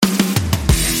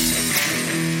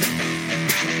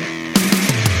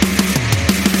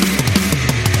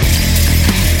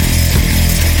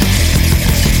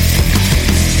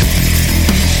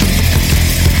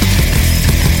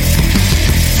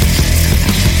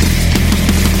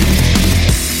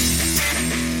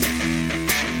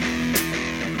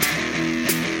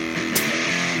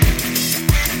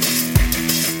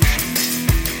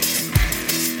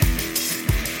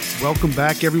Welcome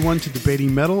back, everyone, to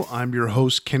Debating Metal. I'm your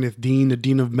host, Kenneth Dean, the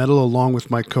Dean of Metal, along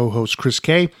with my co-host, Chris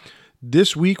K.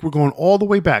 This week, we're going all the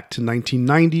way back to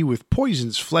 1990 with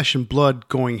Poison's Flesh and Blood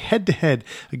going head-to-head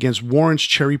against Warrant's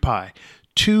Cherry Pie,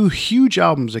 two huge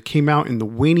albums that came out in the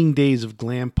waning days of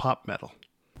glam pop metal.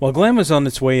 While glam was on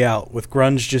its way out, with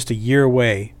grunge just a year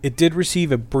away, it did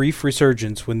receive a brief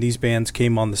resurgence when these bands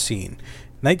came on the scene.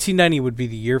 1990 would be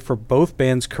the year for both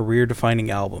bands' career-defining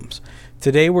albums.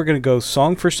 Today we're going to go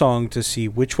song for song to see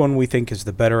which one we think is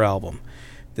the better album.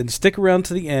 Then stick around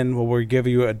to the end where we'll give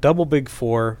you a double big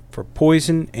four for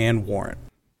Poison and Warrant.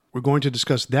 We're going to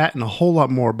discuss that and a whole lot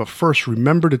more, but first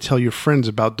remember to tell your friends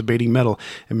about Debating Metal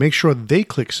and make sure they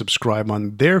click subscribe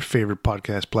on their favorite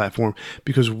podcast platform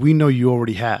because we know you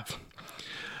already have.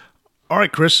 All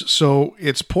right, Chris, so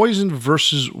it's Poison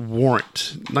versus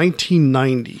Warrant,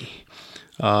 1990.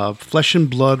 Flesh and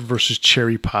Blood versus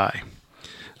Cherry Pie.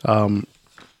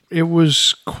 It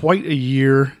was quite a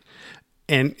year,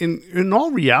 and in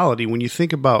all reality, when you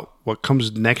think about what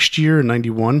comes next year in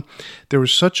 91, there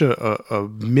was such a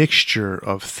mixture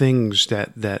of things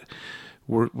that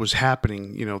was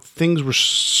happening. You know, things were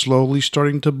slowly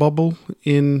starting to bubble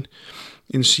in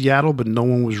Seattle, but no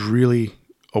one was really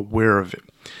aware of it.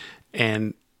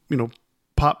 And, you know,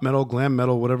 pop metal, glam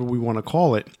metal, whatever we want to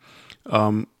call it,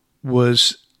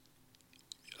 was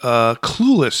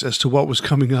clueless as to what was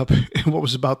coming up and what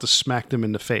was about to smack them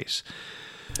in the face.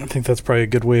 I think that's probably a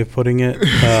good way of putting it.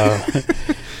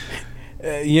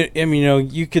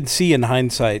 You could see in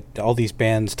hindsight all these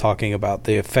bands talking about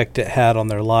the effect it had on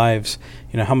their lives,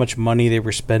 you know, how much money they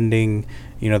were spending,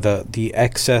 you know, the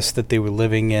excess that they were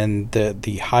living in,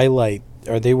 the highlight,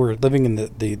 or they were living in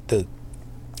the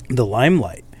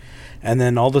limelight. And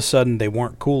then all of a sudden they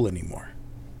weren't cool anymore.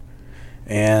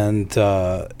 And,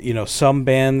 some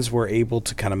bands were able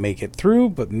to kind of make it through,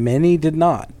 but many did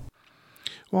not.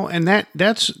 Well, and that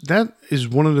is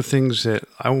one of the things that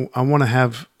I want to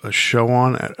have a show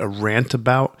on, a rant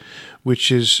about, which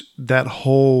is that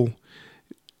whole,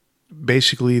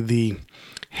 basically the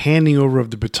handing over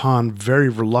of the baton very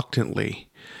reluctantly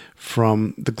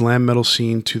from the glam metal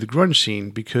scene to the grunge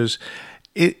scene, because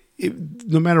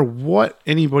no matter what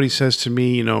anybody says to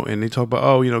me, you know, and they talk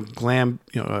about, glam,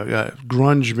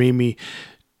 grunge made me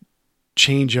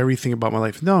change everything about my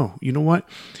life. No, you know what?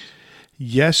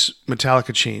 Yes,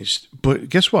 Metallica changed, but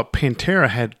guess what? Pantera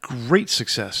had great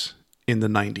success in the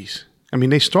 90s. I mean,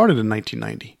 they started in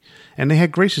 1990, and they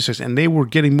had great success, and they were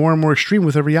getting more and more extreme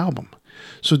with every album.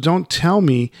 So don't tell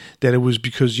me that it was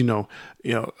because,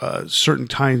 certain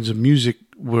kinds of music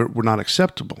were not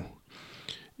acceptable.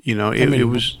 You know, it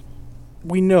was...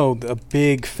 We know a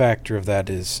big factor of that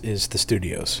is the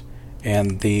studios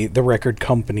and the record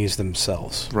companies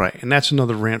themselves. Right, and that's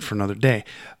another rant for another day.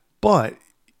 But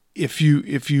if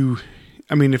the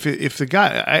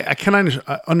guy, I can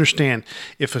understand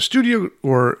if a studio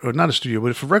or not a studio, but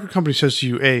if a record company says to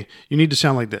you, "Hey, you need to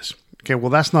sound like this," okay,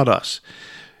 well, that's not us.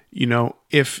 You know,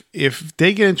 if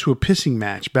they get into a pissing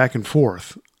match back and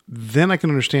forth, then I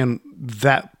can understand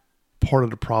that part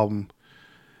of the problem.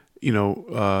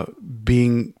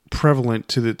 Being prevalent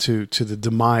to the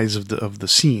demise of the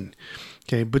scene.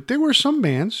 Okay, but there were some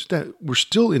bands that were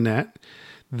still in that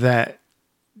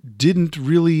didn't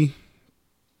really,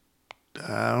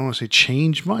 I don't want to say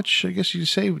change much, I guess you could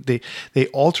say. They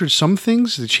altered some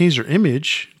things. They changed their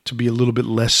image to be a little bit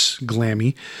less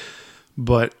glammy,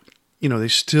 but, they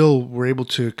still were able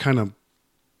to kind of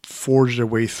forge their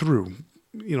way through.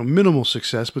 Minimal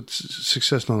success, but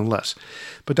success nonetheless.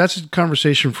 But that's a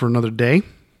conversation for another day.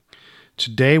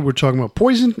 Today, we're talking about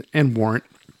Poison and Warrant.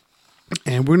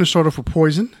 And we're going to start off with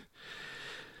Poison.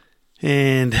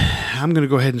 And I'm going to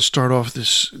go ahead and start off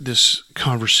this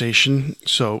conversation.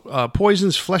 So,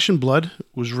 Poison's Flesh and Blood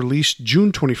was released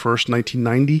June 21st,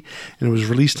 1990, and it was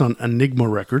released on Enigma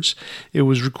Records. It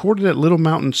was recorded at Little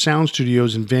Mountain Sound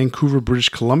Studios in Vancouver, British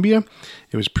Columbia.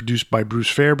 It was produced by Bruce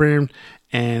Fairbairn,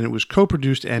 and it was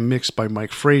co-produced and mixed by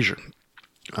Mike Frazier.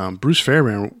 Bruce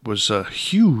Fairbairn was a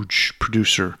huge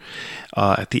producer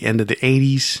at the end of the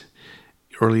 80s,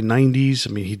 early 90s.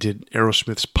 I mean, he did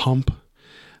Aerosmith's Pump.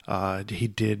 He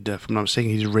did, if I'm not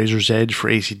mistaken, he did Razor's Edge for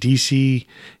AC/DC.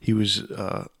 He was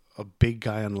a big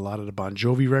guy on a lot of the Bon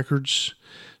Jovi records.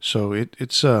 So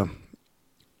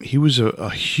he was a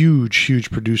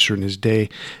huge producer in his day.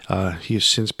 He has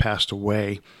since passed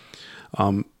away.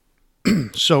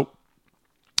 So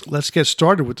let's get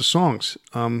started with the songs.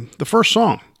 The first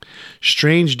song,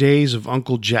 Strange Days of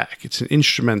Uncle Jack. It's an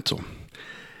instrumental.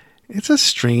 It's a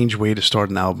strange way to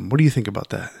start an album. What do you think about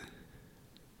that?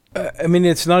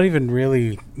 It's not even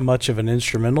really much of an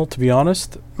instrumental, to be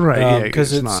honest. Right,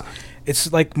 because it's not.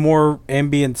 it's like more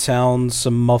ambient sounds,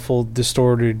 some muffled,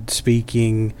 distorted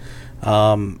speaking.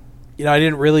 I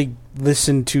didn't really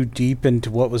listen too deep into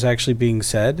what was actually being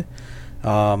said.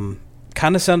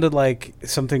 Kind of sounded like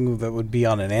something that would be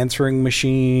on an answering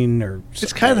machine, or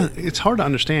it's hard to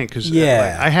understand because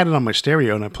I had it on my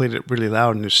stereo and I played it really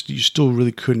loud, and you still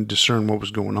really couldn't discern what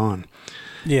was going on.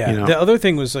 Yeah. The other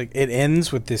thing was, like, it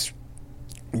ends with this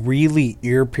really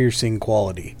ear-piercing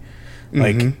quality.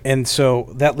 Like, and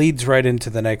so that leads right into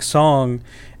the next song.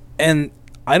 And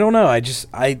I don't know, I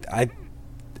don't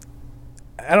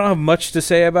have much to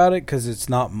say about it because it's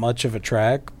not much of a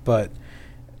track, but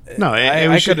no,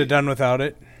 I could have done without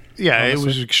it. Yeah, honestly. It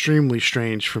was extremely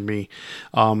strange for me.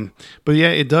 But yeah,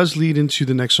 it does lead into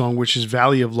the next song, which is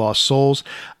Valley of Lost Souls.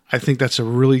 I think that's a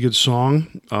really good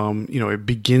song. It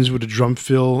begins with a drum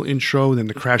fill intro, then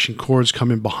the crashing chords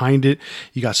come in behind it.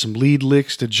 You got some lead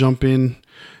licks that jump in.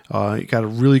 You got a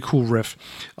really cool riff.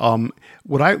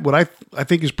 What I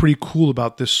think is pretty cool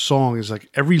about this song is, like,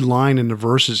 every line in the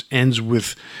verses ends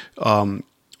with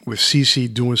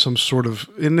CC doing some sort of,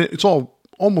 and it's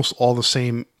almost all the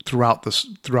same throughout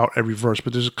every verse,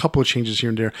 but there's a couple of changes here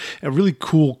and there. A really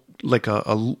cool, like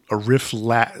a riff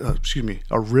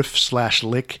slash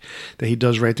lick that he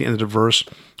does right at the end of the verse,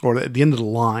 or at the end of the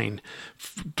line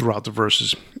throughout the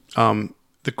verses.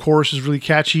 The chorus is really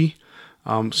catchy.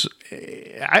 So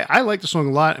I like the song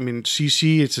a lot. I mean,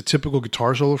 CC, it's a typical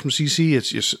guitar solo from CC.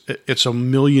 It's a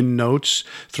million notes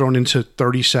thrown into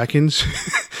 30 seconds.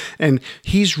 And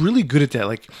he's really good at that.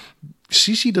 Like,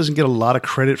 CC doesn't get a lot of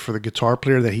credit for the guitar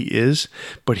player that he is,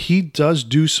 but he does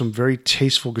do some very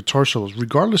tasteful guitar solos,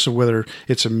 regardless of whether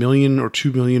it's 1 million or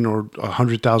 2 million or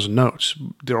 100,000 notes.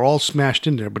 They're all smashed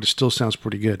in there, but it still sounds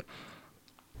pretty good.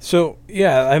 So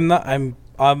yeah,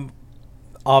 I'm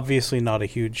obviously not a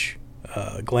huge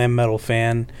glam metal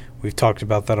fan. We've talked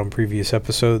about that on previous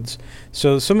episodes.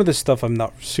 So some of this stuff I'm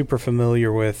not super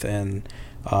familiar with, and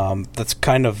that's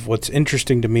kind of what's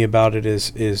interesting to me about it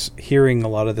is hearing a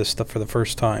lot of this stuff for the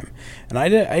first time. And I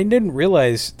didn't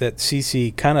realize that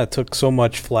CC kind of took so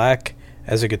much flack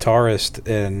as a guitarist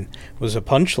and was a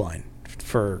punchline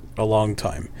for a long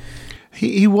time.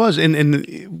 He was,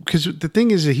 and because the thing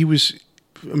is that he was,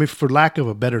 I mean, for lack of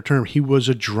a better term, he was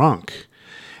a drunk.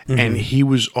 And he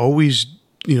was always,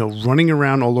 running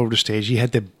around all over the stage. He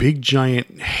had that big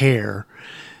giant hair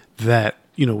that,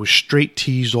 was straight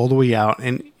teased all the way out.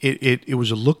 And it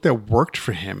was a look that worked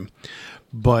for him.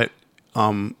 But,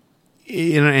 and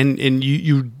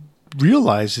you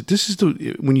realize that this is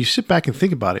when you sit back and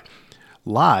think about it,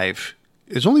 live,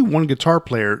 there's only one guitar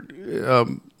player.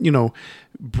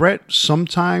 Brett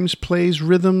sometimes plays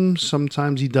rhythm,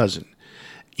 sometimes he doesn't.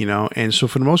 And so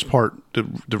for the most part,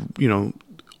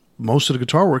 most of the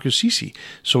guitar work is CC.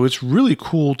 So it's really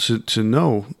cool to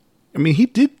know. I mean, he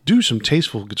did do some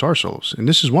tasteful guitar solos, and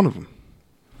this is one of them.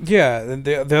 Yeah, and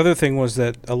the other thing was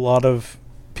that a lot of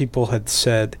people had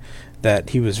said that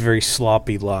he was very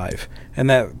sloppy live, and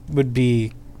that would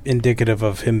be indicative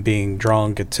of him being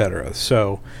drunk, etc.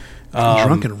 So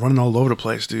drunk and running all over the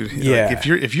place, dude. Yeah. Like,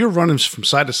 if you're running from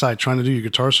side to side trying to do your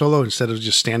guitar solo instead of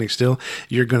just standing still,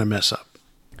 you're gonna mess up.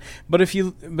 But if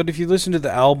you listen to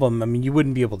the album, I mean, you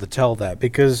wouldn't be able to tell that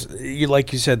because,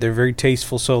 like you said, they're very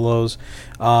tasteful solos.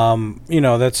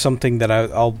 That's something that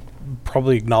I'll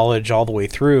probably acknowledge all the way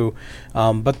through.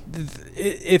 But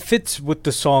it fits with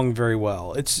the song very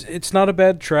well. It's not a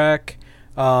bad track.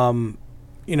 Pretty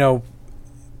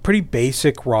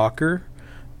basic rocker,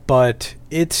 but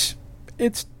it's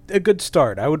a good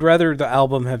start. I would rather the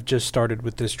album have just started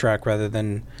with this track rather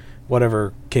than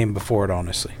whatever came before it,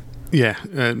 honestly. Yeah,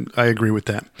 I agree with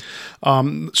that.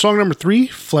 Song number 3,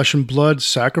 Flesh and Blood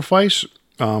Sacrifice.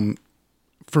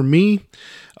 For me,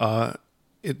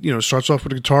 it starts off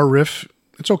with a guitar riff.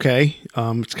 It's okay.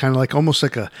 It's kind of like almost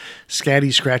like a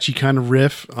scatty, scratchy kind of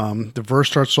riff. The verse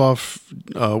starts off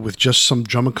with just some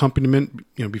drum accompaniment,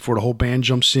 before the whole band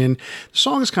jumps in. The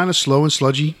song is kind of slow and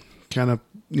sludgy, kind of,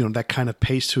 that kind of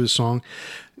pace to the song.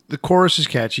 The chorus is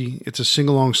catchy. It's a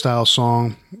sing-along style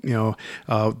song.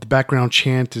 The background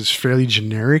chant is fairly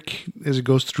generic as it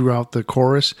goes throughout the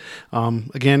chorus.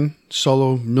 Again,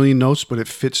 solo, million notes, but it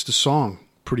fits the song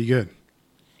pretty good.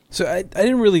 So I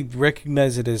didn't really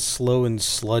recognize it as slow and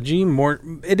sludgy.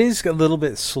 It is a little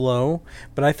bit slow,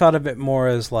 but I thought of it more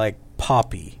as like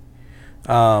poppy.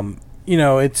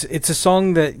 It's a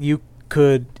song that you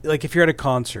could, like, if you're at a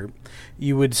concert,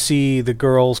 you would see the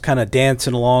girls kind of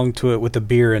dancing along to it with a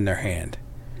beer in their hand.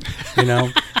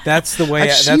 That's the way.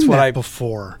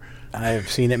 Before. I have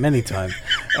seen it many times,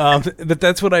 but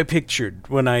that's what I pictured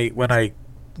when I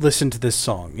listened to this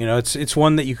song. It's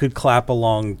one that you could clap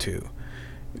along to.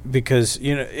 because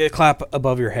a clap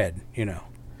above your head,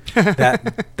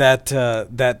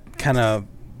 that kind of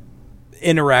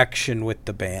interaction with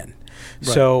the band.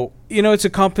 Right. So it's a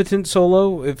competent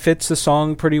solo. It fits the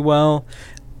song pretty well.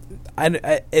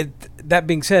 That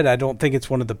being said, I don't think it's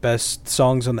one of the best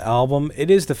songs on the album.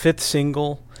 It is the 5th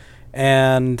single,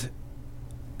 and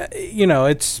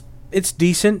it's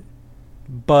decent,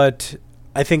 but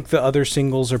I think the other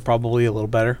singles are probably a little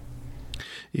better.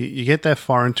 You get that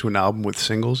far into an album with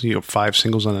singles, 5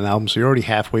 singles on an album, so you're already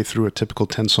halfway through a typical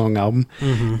 10-song album,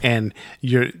 and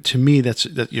to me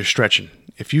that you're stretching.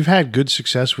 If you've had good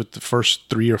success with the first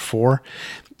 3 or 4,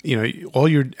 all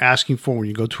you're asking for when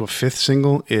you go to a 5th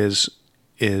single is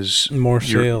more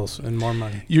sales and more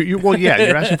money. You're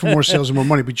asking for more sales and more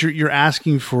money, but you're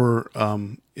asking for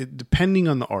depending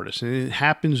on the artist, and it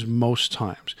happens most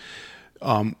times.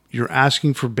 You're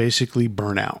asking for basically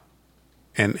burnout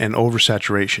and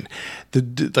oversaturation.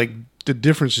 The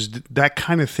difference is that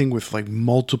kind of thing with like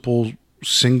multiple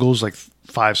singles, like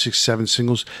 5, 6, 7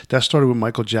 singles. That started with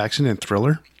Michael Jackson and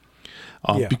Thriller,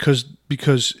 because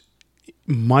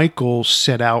Michael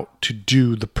set out to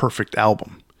do the perfect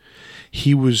album.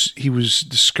 He was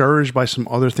discouraged by some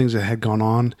other things that had gone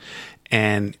on,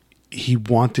 and he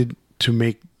wanted to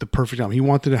make the perfect album. He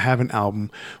wanted to have an album,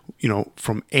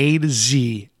 from A to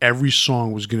Z, every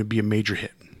song was going to be a major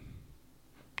hit.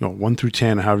 1 through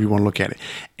 10, however you want to look at it.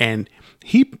 And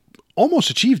he almost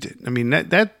achieved it. I mean,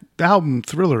 that album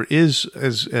Thriller is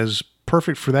as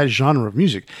perfect for that genre of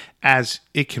music as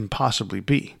it can possibly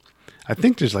be. I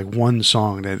think there's like one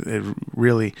song that it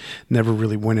really never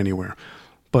really went anywhere.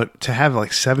 But to have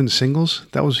like 7 singles,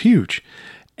 that was huge.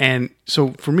 And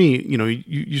so for me,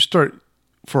 you start,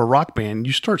 for a rock band,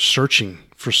 you start searching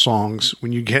for songs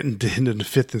when you get into the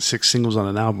 5th and 6th singles on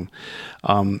an album.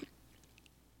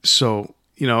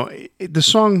 The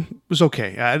song was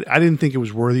okay. I didn't think it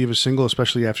was worthy of a single,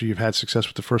 especially after you've had success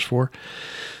with the first 4.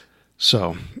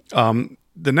 So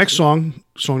the next song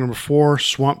number 4,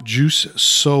 Swamp Juice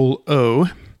Solo.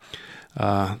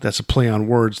 That's a play on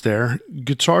words there.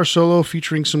 Guitar solo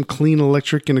featuring some clean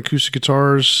electric and acoustic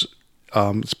guitars.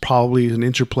 It's probably an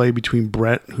interplay between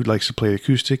Brett, who likes to play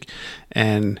acoustic,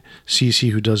 and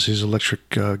CC, who does his electric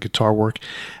guitar work.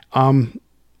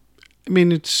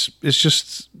 It's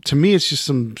just, to me, it's just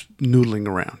some noodling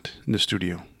around in the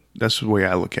studio. That's the way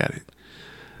I look at it.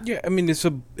 Yeah, it's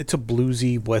a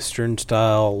bluesy Western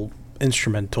style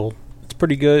instrumental. It's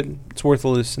pretty good. It's worth a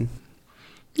listen.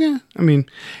 Yeah, to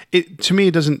me,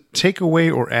 it doesn't take away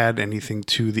or add anything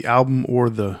to the album or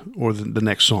the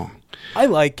next song. I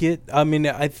like it. I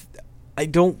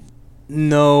don't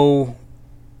know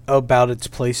about its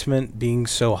placement being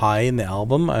so high in the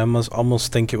album. I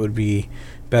almost think it would be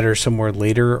better somewhere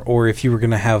later, or if you were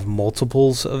going to have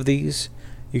multiples of these,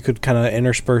 you could kind of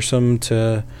intersperse them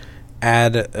to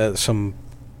add some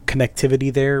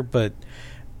connectivity there, but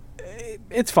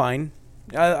it's fine.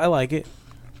 I like it.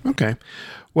 Okay.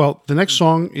 Well, the next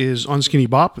song is Unskinny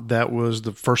Bop. That was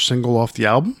the first single off the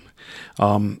album.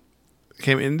 And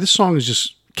this song is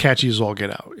just catchy as all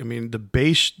get out. The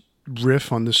bass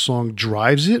riff on this song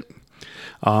drives it.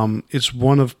 It's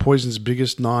one of Poison's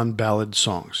biggest non-ballad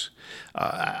songs.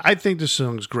 I think this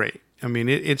song is great.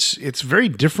 It's very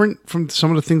different from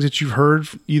some of the things that you've heard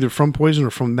either from Poison or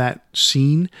from that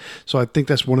scene. So I think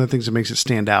that's one of the things that makes it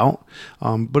stand out.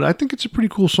 But I think it's a pretty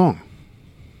cool song.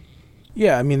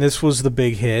 Yeah, this was the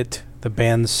big hit, the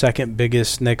band's second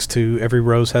biggest next to Every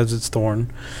Rose Has Its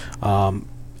Thorn.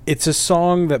 It's a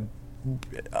song that,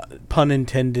 pun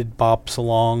intended, bops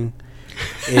along.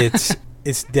 It's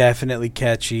definitely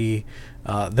catchy.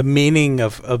 The meaning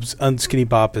of Unskinny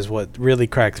Bop is what really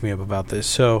cracks me up about this.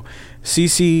 So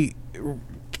CC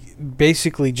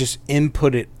basically just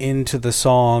input it into the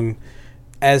song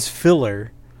as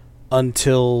filler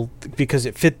because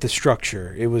it fit the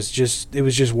structure. It was just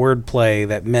wordplay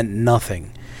that meant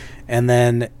nothing, and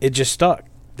then it just stuck.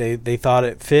 They thought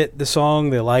it fit the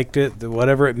song. They liked it.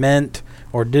 Whatever it meant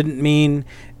or didn't mean,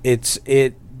 it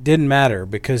didn't matter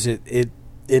because it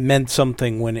meant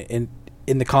something when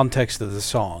in the context of the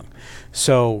song.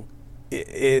 So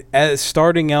it as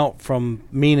starting out from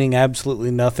meaning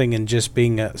absolutely nothing and just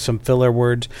being some filler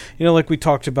words, like we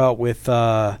talked about with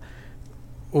what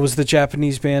was the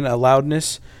Japanese band?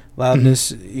 Loudness,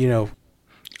 Mm-hmm.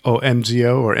 Oh,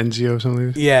 MZO or NZO or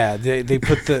something. Yeah, they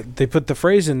put the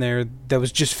phrase in there that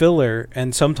was just filler,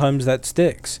 and sometimes that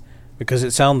sticks because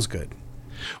it sounds good.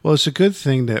 Well, it's a good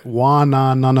thing that "Wah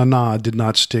Na Na Na Na" did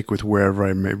not stick with "Wherever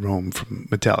I May Roam" from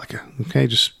Metallica. Okay,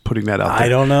 just putting that out there. I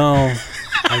don't know.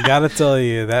 I gotta tell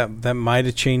you that might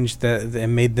have changed that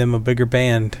and made them a bigger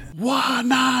band. "Wah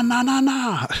Na Na Na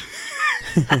Na."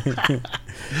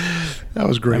 That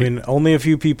was great. I mean, only a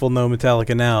few people know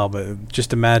Metallica now, but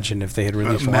just imagine if they had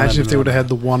released one. Imagine if they would have had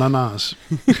the one on Oz.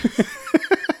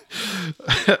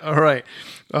 All right.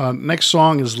 Next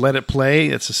song is Let It Play.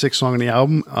 It's the 6th song on the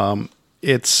album.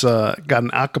 It's got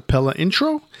an a cappella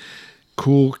intro,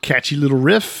 cool, catchy little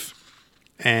riff,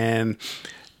 and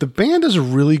the band does a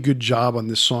really good job on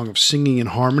this song of singing in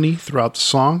harmony throughout the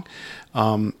song.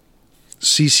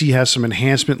 CC has some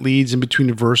enhancement leads in between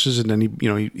the verses, and then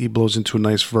he blows into a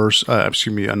nice verse. A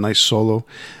nice solo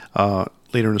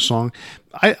later in the song.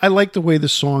 I like the way the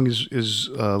song is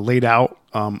laid out.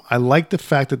 I like the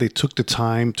fact that they took the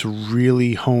time to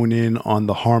really hone in on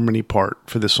the harmony part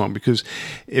for this song, because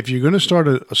if you're going to start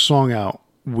a song out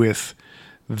with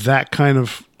that kind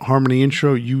of harmony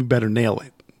intro, you better nail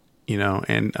it,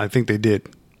 and I think they did.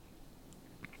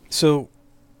 So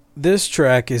this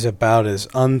track is about as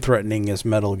unthreatening as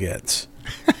metal gets.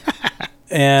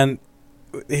 And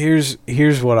here's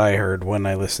what I heard when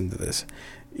I listened to this.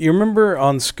 You remember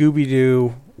on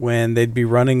Scooby-Doo when they'd be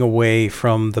running away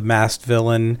from the masked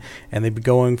villain and they'd be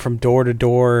going from door to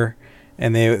door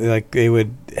and they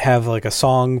would have like a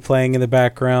song playing in the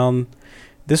background?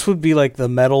 This would be like the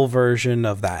metal version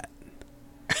of that.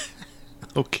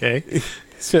 Okay.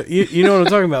 So you know what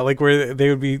I'm talking about, like where they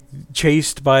would be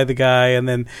chased by the guy and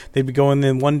then they'd be going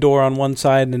in one door on one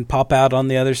side and then pop out on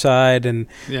the other side, and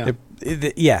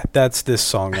that's this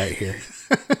song right here.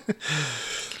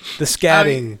 The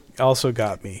scatting also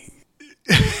got me.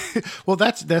 Well,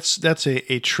 that's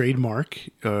a trademark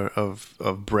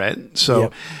of Brett.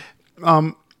 So,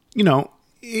 yep.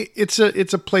 It's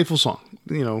a playful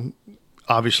song.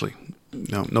 Obviously,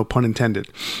 no pun intended.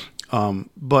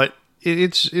 But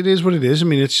it is what it is. I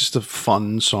mean, it's just a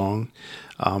fun song.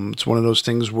 It's one of those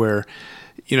things where,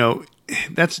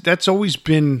 that's always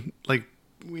been like,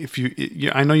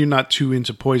 I know you're not too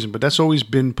into Poison, but that's always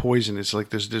been Poison. It's like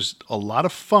there's a lot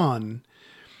of fun,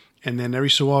 and then every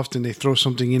so often they throw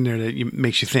something in there that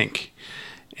makes you think,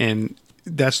 and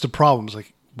that's the problem. It's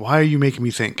like, why are you making me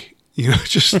think?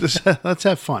 Just let's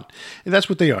have fun, and that's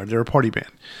what they are. They're a party band.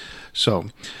 So.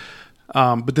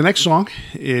 But the next song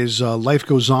is Life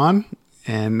Goes On,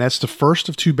 and that's the first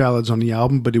of 2 ballads on the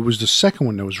album, but it was the second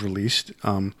one that was released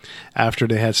after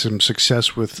they had some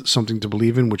success with Something to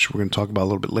Believe In, which we're going to talk about a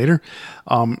little bit later.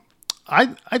 I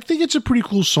think it's a pretty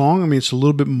cool song. I mean, it's a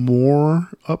little bit more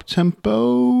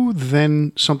up-tempo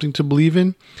than Something to Believe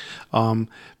In,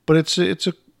 but it's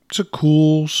a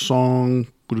cool song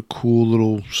with a cool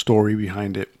little story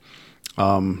behind it.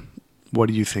 What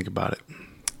do you think about it?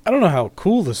 I don't know how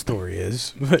cool the story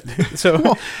is, but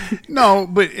so no,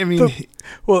 but I mean,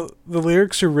 the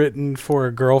lyrics are written for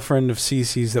a girlfriend of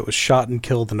Cece's that was shot and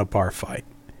killed in a bar fight.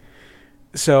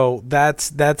 So that's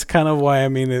kind of why, I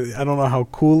mean, I don't know how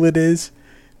cool it is,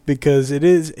 because it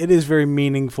is very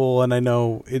meaningful, and I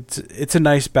know it's a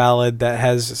nice ballad that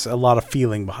has a lot of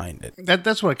feeling behind it.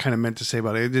 That's what I kind of meant to say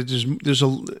about it. There's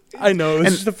a I know,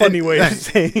 it's just a funny way of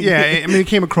saying it. Yeah, I mean, it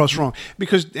came across wrong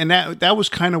because that was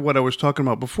kind of what I was talking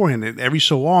about beforehand. Every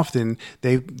so often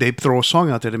they throw a song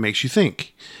out there that makes you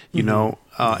think,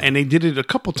 and they did it a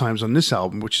couple times on this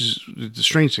album, which is the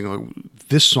strange thing. Like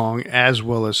this song as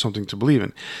well as Something to Believe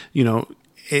In.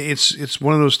 It's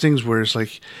one of those things where it's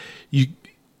like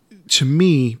to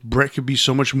me, Brett could be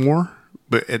so much more,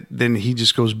 but then he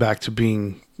just goes back to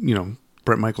being,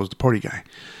 Brett Michaels, the party guy.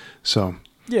 So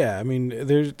yeah, I mean,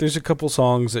 there's a couple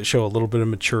songs that show a little bit of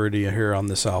maturity here on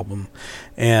this album,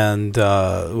 and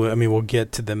I mean, we'll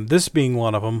get to them. This being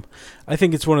one of them, I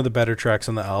think it's one of the better tracks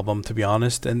on the album, to be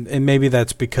honest, and maybe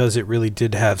that's because it really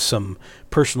did have some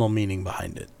personal meaning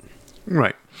behind it.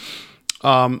 Right.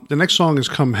 The next song is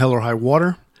Come Hell or High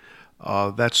Water.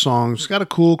 That song's got a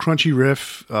cool, crunchy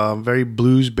riff, very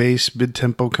blues-based,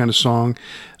 mid-tempo kind of song.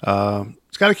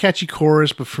 It's got a catchy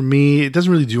chorus, but for me, it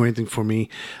doesn't really do anything for me.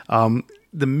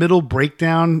 The middle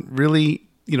breakdown really,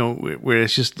 where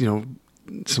it's just,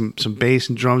 some bass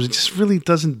and drums, it just really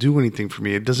doesn't do anything for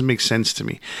me. It doesn't make sense to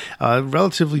me.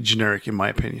 Relatively generic, in my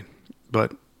opinion.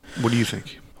 But what do you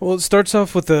think? Well, it starts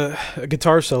off with a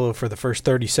guitar solo for the first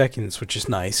 30 seconds, which is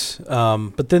nice.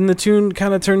 But then the tune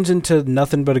kind of turns into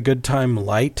Nothing But a Good Time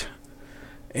Light.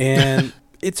 And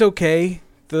it's okay.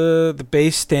 The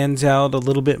bass stands out a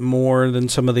little bit more than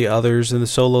some of the others, and the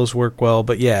solos work well.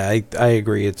 But yeah, I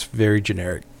agree. It's very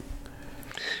generic.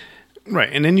 Right.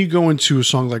 And then you go into a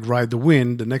song like Ride the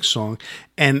Wind, the next song.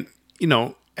 And,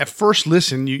 at first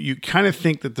listen, you kind of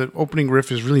think that the opening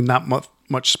riff is really not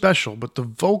much special, but the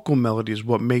vocal melody is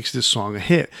what makes this song a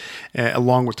hit,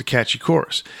 along with the catchy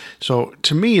chorus. So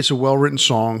to me, it's a well-written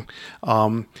song.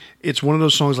 It's one of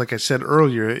those songs, like I said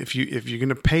earlier, if you're going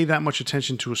to pay that much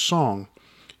attention to a song,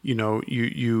 You know,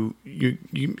 you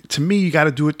to me, you got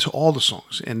to do it to all the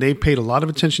songs. And they paid a lot of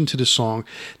attention to this song.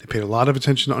 They paid a lot of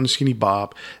attention to Unskinny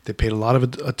Bob. They paid a lot of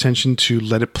attention to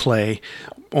Let It Play,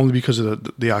 only because of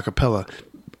the acapella.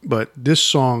 But this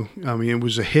song, I mean, it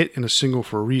was a hit and a single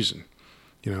for a reason,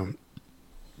 you know.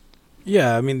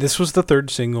 Yeah, I mean, this was the third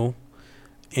single,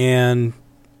 and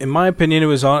in my opinion, it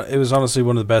was honestly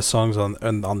one of the best songs on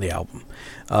the album.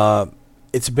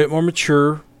 It's a bit more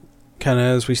mature, kind of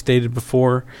as we stated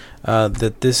before.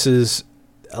 That this is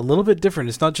a little bit different.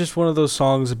 It's not just one of those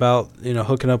songs about, you know,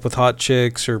 hooking up with hot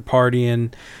chicks or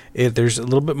partying. There's a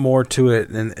little bit more to it,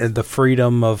 and the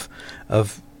freedom of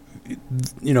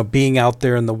you know, being out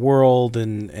there in the world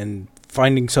and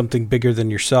finding something bigger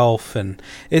than yourself, and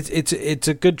it's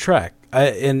a good track.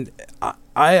 I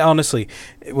honestly,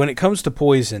 when it comes to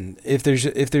Poison, if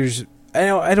there's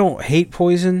I don't hate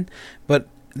Poison, but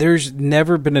there's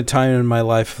never been a time in my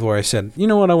life where I said, you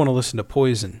know what, I want to listen to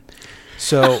Poison.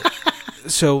 So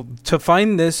so to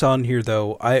find this on here,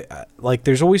 though, I like,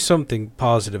 there's always something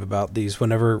positive about these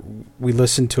whenever we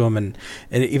listen to them, and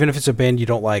even if it's a band you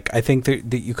don't like, I think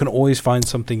that you can always find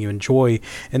something you enjoy,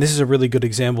 and this is a really good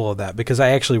example of that, because I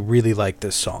actually really like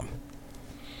this song.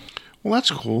 Well,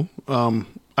 that's cool.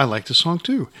 I like the song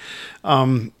too.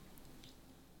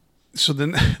 So the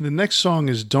next song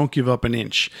is Don't Give Up an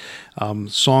Inch.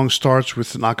 Song starts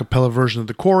with an a cappella version of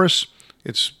the chorus.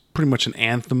 It's pretty much an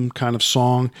anthem kind of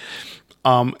song.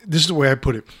 This is the way I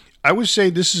put it. I would say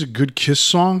this is a good Kiss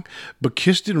song, but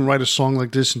Kiss didn't write a song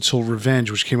like this until Revenge,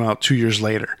 which came out 2 years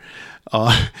later.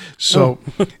 I'm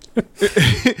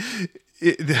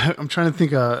trying to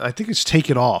think. I think it's Take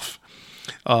It Off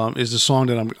is the song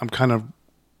that I'm kind of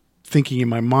thinking in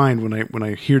my mind when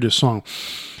I hear this song.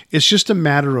 It's just a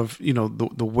matter of, you know,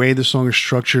 the way the song is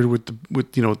structured with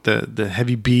you know, the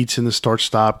heavy beats and the start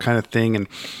stop kind of thing, and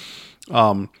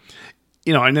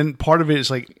you know, and then part of it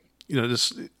is like, you know,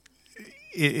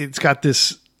 it's got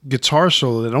this guitar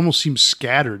solo that almost seems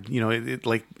scattered. You know, it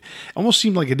like almost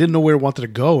seemed like it didn't know where it wanted to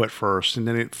go at first, and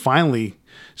then it finally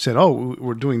said, "Oh,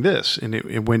 we're doing this," and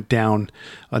it went down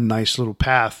a nice little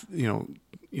path. You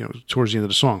know, towards the end of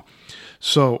the song.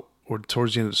 So, or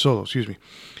towards the end of the solo, excuse me.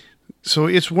 So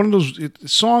it's one of those. The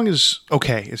song is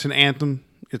okay. It's an anthem.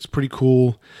 It's pretty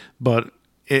cool, but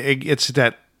it's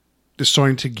that it's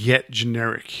starting to get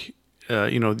generic.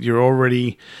 You know, you're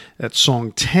already at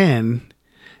song 10,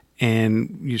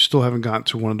 and you still haven't gotten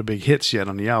to one of the big hits yet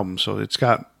on the album. So it's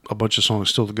got a bunch of songs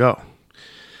still to go.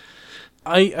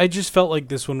 I just felt like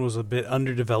this one was a bit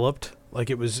underdeveloped. Like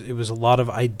it was a lot of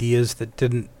ideas that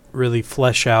didn't really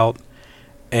flesh out,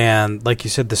 and like you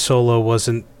said, the solo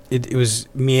wasn't. It was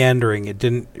meandering. It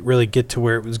didn't really get to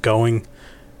where it was going,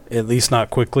 at least not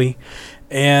quickly,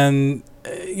 and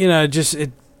you know,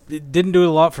 it didn't do a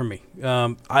lot for me.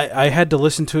 I had to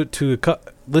listen to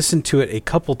it a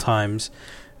couple times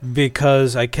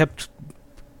because I kept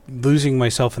losing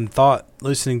myself in thought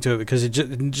listening to it, because it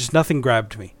just nothing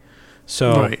grabbed me.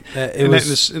 So right. It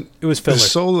was filler. The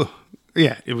solo,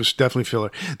 yeah, it was definitely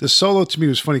filler. The solo to me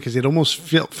was funny because it almost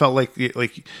felt like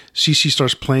CC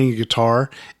starts playing a guitar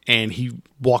and he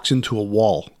walks into a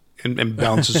wall and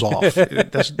bounces off.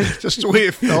 That's just the way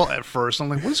it felt at first. I'm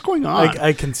like, what's going on?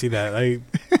 I can see that.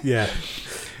 Yeah.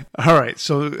 All right,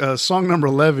 so song number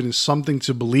 11 is Something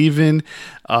to Believe In.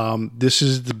 This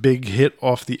is the big hit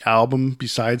off the album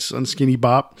besides Unskinny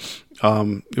Bop.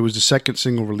 It was the second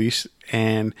single release,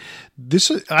 and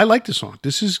I like this song.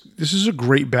 This is a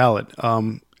great ballad.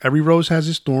 Every Rose Has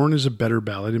Its Thorn is a better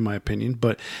ballad in my opinion,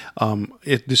 but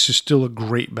this is still a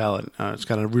great ballad. It's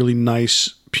got a really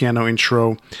nice piano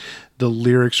intro. The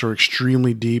lyrics are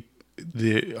extremely deep.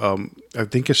 I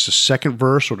think it's the second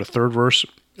verse or the third verse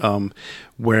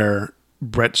where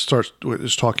Brett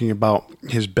is talking about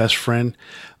his best friend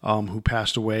who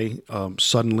passed away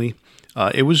suddenly.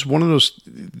 It was one of those.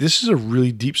 This is a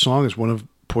really deep song. It's one of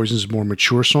Poison's more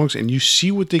mature songs, and you see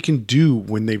what they can do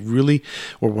when they really,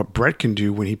 or what Brett can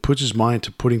do when he puts his mind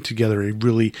to putting together a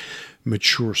really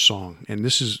mature song. And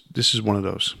this is one of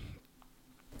those.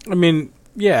 I mean,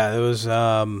 yeah, it was.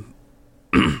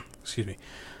 Excuse me.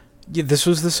 Yeah, this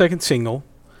was the second single.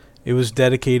 It was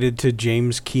dedicated to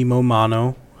James Kimo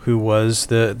Mano, who was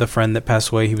the friend that passed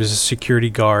away. He was a security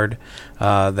guard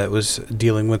that was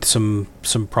dealing with some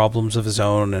problems of his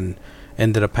own and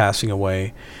ended up passing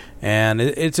away. And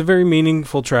it's a very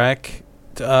meaningful track.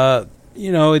 You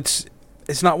know, it's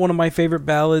not one of my favorite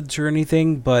ballads or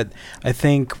anything, but I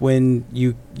think when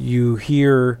you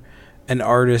hear an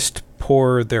artist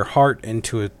pour their heart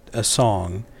into a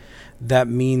song, that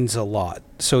means a lot.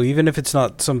 So even if it's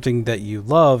not something that you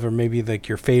love, or maybe like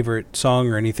your favorite song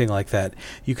or anything like that,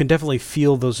 you can definitely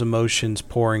feel those emotions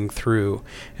pouring through,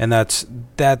 and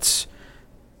that's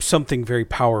something very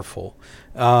powerful.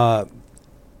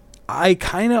 I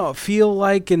kind of feel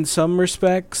like in some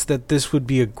respects that this would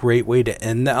be a great way to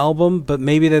end the album, but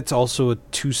maybe that's also a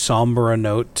too somber a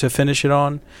note to finish it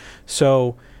on.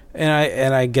 So,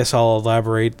 and I guess I'll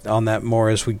elaborate on that more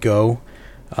as we go.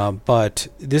 But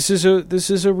this is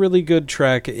a really good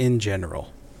track in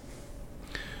general.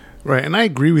 Right, and I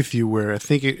agree with you where I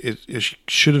think it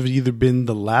should have either been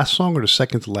the last song or the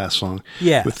second to last song.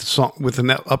 Yeah. With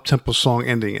an up-tempo song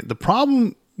ending it. The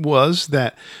problem was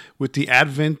that with the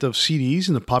advent of CDs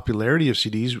and the popularity of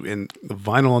CDs and the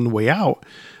vinyl on the way out,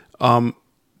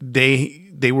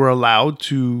 they were allowed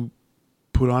to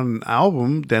put on an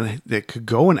album that could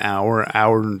go an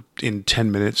hour in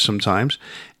 10 minutes sometimes,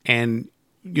 and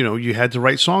you had to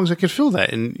write songs that could fill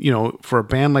that. And for a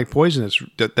band like Poison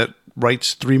that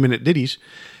writes 3-minute ditties,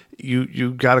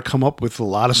 you got to come up with a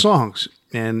lot of songs.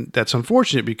 And that's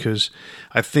unfortunate, because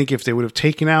I think if they would have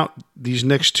taken out these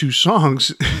next 2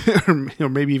 songs, or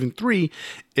maybe even 3,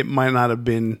 it might not have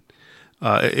been.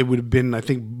 It would have been, I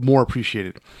think, more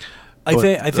appreciated.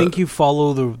 I think you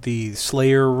follow the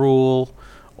Slayer rule,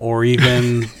 or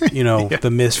even the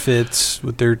Misfits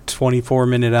with their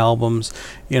 24-minute albums,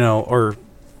 or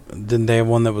then they have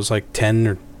one that was like 10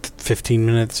 or 15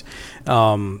 minutes.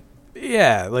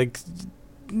 Like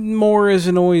more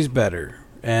isn't always better.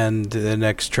 And the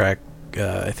next track,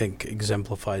 I think,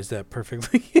 exemplifies that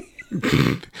perfectly.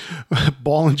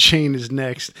 Ball and Chain is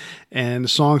next, and the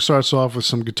song starts off with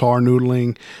some guitar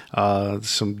noodling,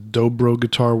 some dobro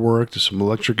guitar work, some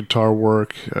electric guitar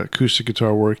work, acoustic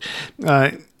guitar work.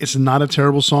 It's not a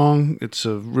terrible song. It's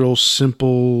a real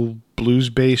simple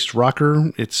blues-based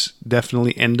rocker. It's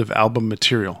definitely end-of-album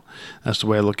material. That's the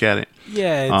way I look at it.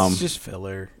 Yeah, it's just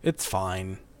filler. It's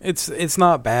fine. It's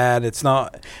not bad. It's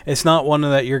not one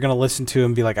that you're gonna listen to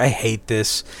and be like, I hate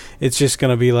this. It's just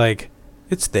gonna be like,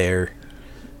 it's there.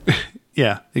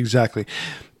 Yeah, exactly.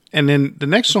 And then the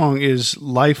next song is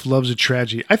Life Loves a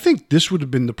Tragedy. I think this would have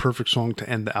been the perfect song to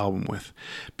end the album with,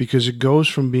 because it goes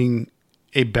from being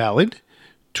a ballad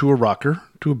to a rocker,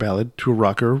 to a ballad, to a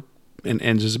rocker, and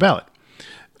ends as a ballad.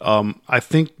 I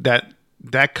think that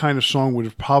kind of song would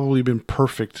have probably been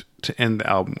perfect to end the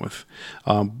album with.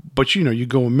 But you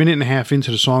go a minute and a half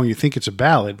into the song, you think it's a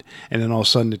ballad, and then all of a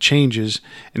sudden it changes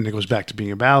and it goes back to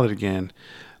being a ballad again.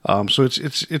 So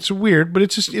it's weird, but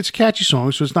it's a catchy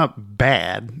song, so it's not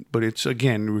bad. But it's,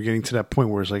 again, we're getting to that point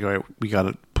where it's like, all right, we got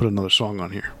to put another song on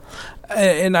here.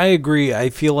 And I agree. I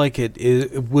feel like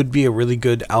it would be a really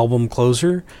good album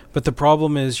closer. But the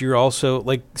problem is, you're also,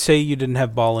 like, say you didn't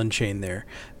have Ball and Chain there,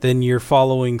 then you're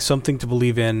following Something to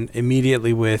Believe In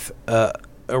immediately with a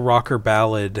rocker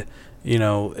ballad,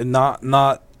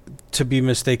 not to be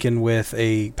mistaken with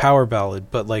a power ballad,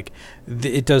 but like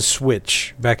it does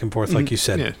switch back and forth, like you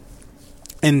said. Yeah.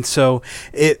 And so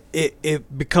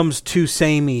it becomes too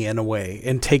samey in a way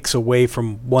and takes away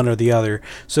from one or the other.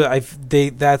 So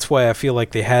that's why I feel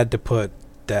like they had to put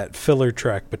that filler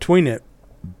track between it,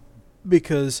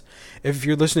 because if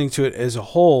you're listening to it as a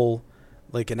whole,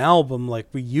 like an album like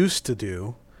we used to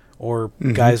do, or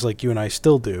guys like you and I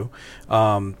still do,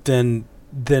 then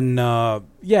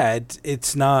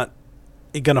it's not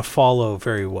gonna follow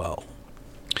very well.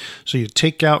 So you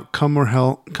take out come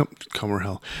hell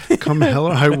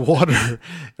or high water,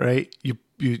 right?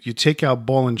 You take out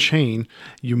Ball and Chain,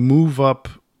 you move up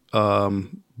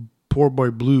Poor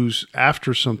Boy Blues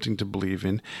after Something to Believe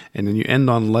In, and then you end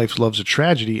on Life Loves a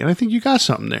Tragedy, and I think you got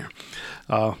something there.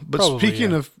 But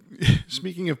probably,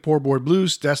 speaking of Poor Boy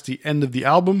Blues, that's the end of the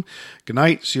album. Good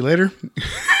night. See you later.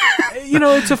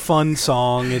 It's a fun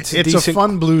song. It's a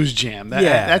fun blues jam.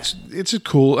 It's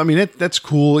cool. I mean, that's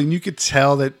cool, and you could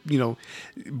tell that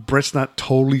Brett's not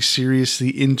totally seriously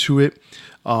into it.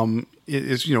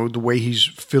 It's the way he's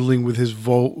fiddling with his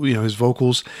his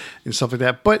vocals and stuff like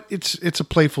that. But it's a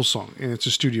playful song, and it's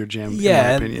a studio jam.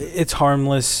 Yeah, in my opinion. It's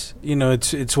harmless.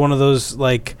 It's one of those,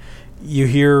 like, you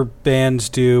hear bands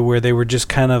do where they were just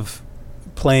kind of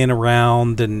playing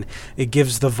around, and it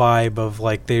gives the vibe of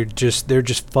like they're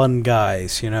just fun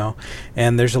guys,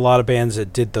 and there's a lot of bands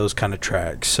that did those kind of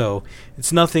tracks. So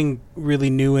it's nothing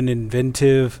really new and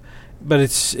inventive, but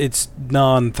it's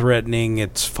non-threatening.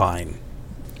 It's fine.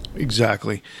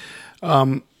 Exactly.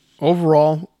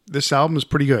 Overall, this album is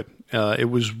pretty good. It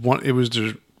was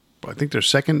their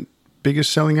second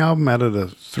biggest selling album out of the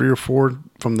 3 or 4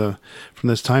 from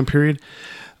this time period.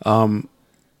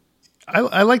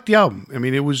 I like the album. I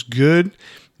mean, it was good.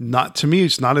 Not to me,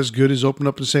 it's not as good as Open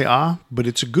Up and Say Ah, but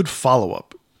it's a good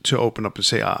follow-up to Open Up and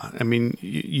Say Ah. I mean,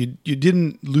 you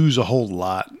didn't lose a whole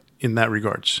lot in that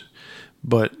regards,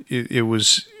 but it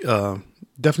was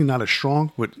definitely not as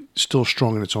strong, but still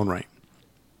strong in its own right.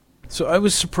 So I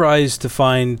was surprised to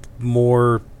find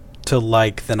more to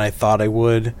like than I thought I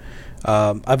would.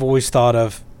 I've always thought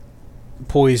of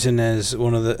Poison as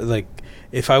one of the, like,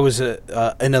 if I was an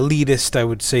elitist, I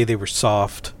would say they were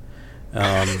soft.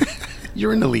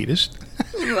 You're an elitist.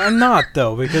 I'm not,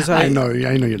 though, because I know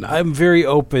you're not. I'm very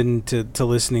open to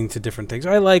listening to different things.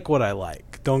 I like what I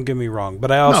like. Don't get me wrong,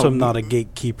 but I also am not a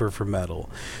gatekeeper for metal.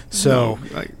 So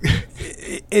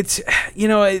it's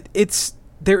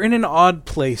they're in an odd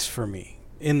place for me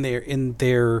in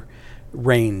their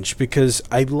range, because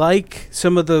I like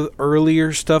some of the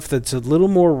earlier stuff that's a little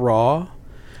more raw.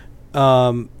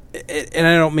 And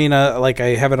I don't mean like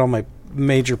I have it on my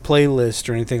major playlist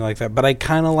or anything like that, but I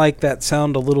kind of like that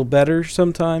sound a little better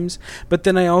sometimes. But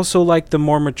then I also like the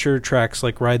more mature tracks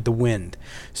like Ride the Wind.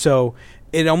 So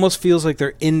it almost feels like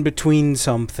they're in between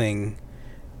something,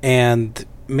 and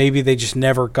maybe they just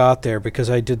never got there, because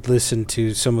I did listen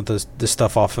to some of the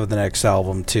stuff off of the next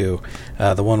album too,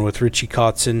 the one with Richie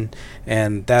Kotzen,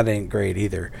 and that ain't great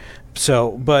either.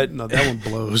 So, but no, that one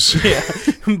blows. Yeah,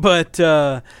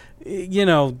 but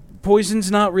Poison's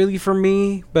not really for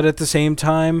me, but at the same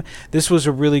time, this was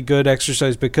a really good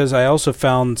exercise, because I also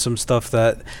found some stuff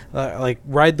that, like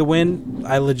Ride the Wind,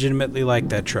 I legitimately like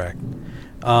that track.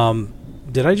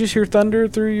 Did I just hear thunder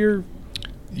through your...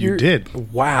 You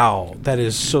did. Wow, that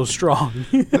is so strong.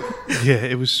 Yeah,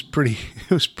 it was pretty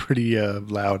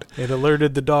loud. It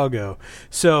alerted the doggo.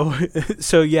 So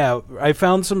yeah, I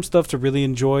found some stuff to really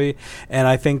enjoy, and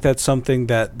I think that's something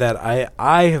that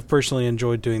I have personally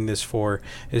enjoyed doing this for,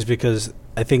 is because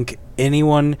I think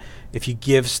anyone, if you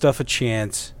give stuff a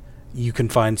chance, you can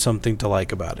find something to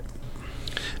like about it.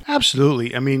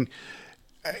 Absolutely. I mean,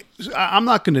 I'm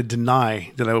not going to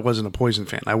deny that I wasn't a Poison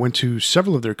fan. I went to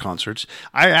several of their concerts.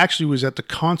 I actually was at the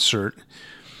concert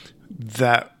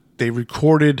that they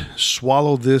recorded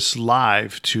Swallow This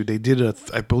live to. They did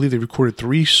I believe they recorded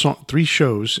three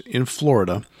shows in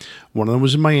Florida. One of them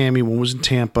was in Miami, one was in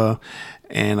Tampa,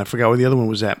 and I forgot where the other one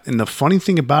was at. And the funny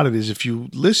thing about it is, if you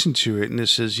listen to it and it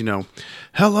says,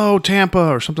 hello Tampa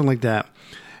or something like that,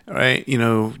 right?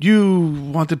 You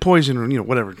wanted Poison, or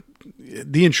whatever.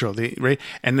 The intro, right?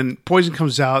 And then Poison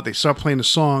comes out, they start playing the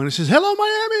song, and it says, "Hello,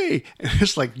 Miami!" And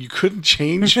it's like, you couldn't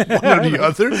change one or the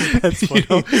other. That's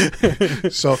funny.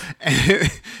 So,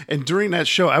 and during that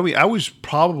show, I was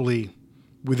probably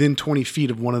within 20 feet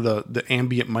of one of the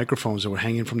ambient microphones that were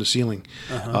hanging from the ceiling.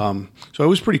 Uh-huh. So it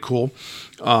was pretty cool.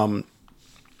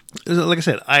 Like I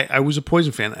said, I was a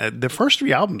Poison fan. The first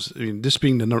three albums, this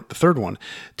being the third one,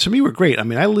 to me were great. I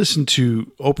mean, I listened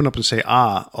to Open Up and Say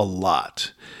Ah a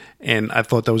lot, and I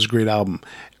thought that was a great album.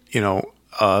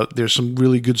 There's some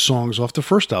really good songs off the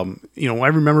first album. I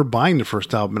remember buying the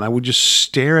first album, and I would just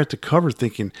stare at the cover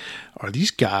thinking, are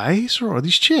these guys or are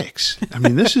these chicks? I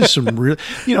mean, this is some real,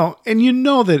 and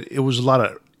that it was a lot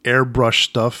of airbrush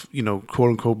stuff, quote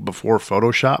unquote, before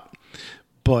Photoshop.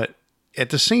 But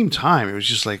at the same time, it was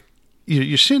just like,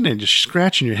 you're sitting there just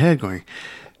scratching your head going,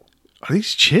 are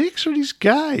these chicks or these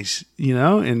guys?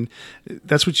 And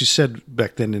that's what you said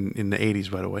back then in the 80s,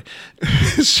 by the way.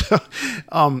 So,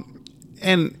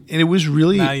 and it was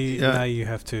really... Now you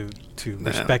have to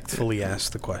respectfully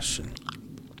ask the question.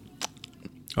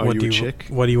 Are you a chick?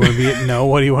 What do you want to be? No,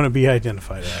 what do you want to be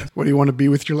identified as? What do you want to be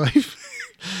with your life?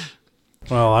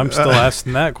 Well, I'm still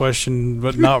asking that question,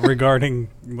 but not regarding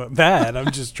that.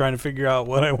 I'm just trying to figure out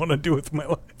what I want to do with my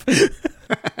life.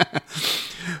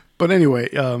 But anyway,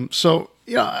 like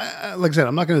I said,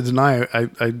 I'm not going to deny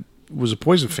I was a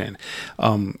Poison fan.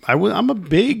 I'm a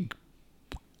big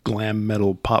glam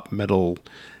metal, pop metal,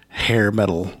 hair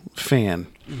metal fan.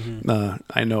 Mm-hmm.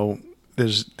 I know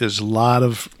there's a lot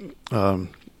of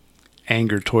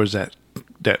anger towards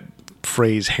that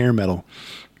phrase hair metal.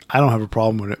 I don't have a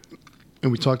problem with it.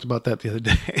 And we talked about that the other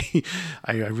day.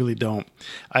 I really don't.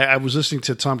 I was listening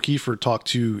to Tom Kiefer talk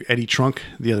to Eddie Trunk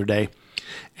the other day,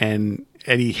 and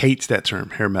Eddie hates that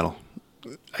term, hair metal.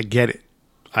 I get it.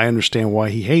 I understand why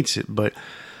he hates it, but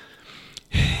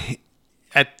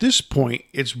at this point,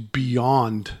 it's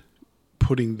beyond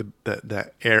putting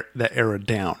that era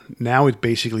down. Now it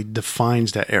basically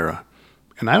defines that era,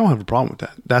 and I don't have a problem with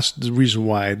that. That's the reason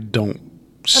why I don't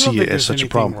see it as such a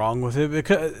problem. Wrong with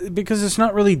it because it's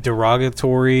not really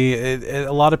derogatory.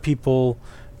 A lot of people.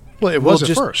 Well, it was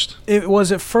at first. It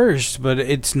was at first, but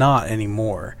it's not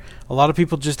anymore. A lot of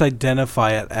people just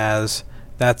identify it as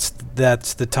That's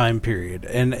the time period,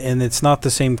 and it's not the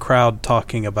same crowd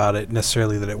talking about it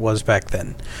necessarily that it was back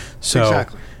then. So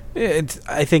exactly.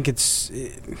 I think it's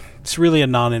really a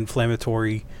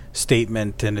non-inflammatory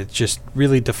statement, and it just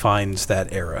really defines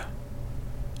that era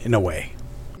in a way.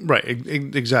 Right,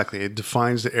 exactly. It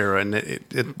defines the era, and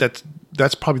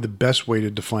that's probably the best way to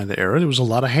define the era. There was a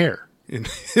lot of hair in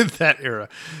that era.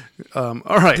 All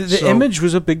right, the image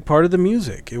was a big part of the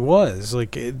music. It was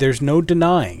like there's no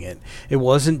denying it. It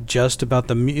wasn't just about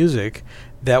the music.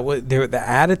 The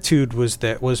attitude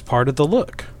was part of the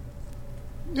look.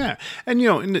 Yeah, and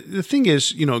and the thing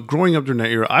is, growing up during that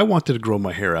era, I wanted to grow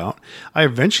my hair out. I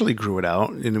eventually grew it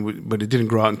out, but it didn't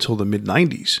grow out until the mid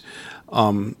 '90s.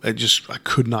 I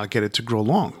could not get it to grow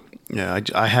long. Yeah,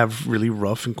 I have really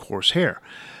rough and coarse hair,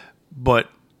 but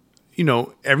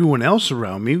everyone else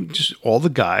around me, just all the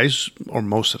guys, or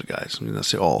most of the guys, let's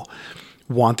say all,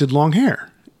 wanted long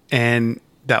hair, and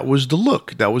that was the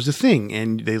look, that was the thing,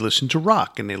 and they listened to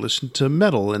rock, and they listened to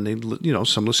metal, and they,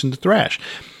 some listened to thrash.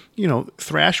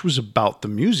 Thrash was about the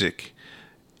music,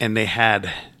 and they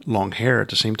had long hair at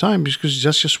the same time because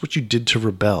that's just what you did to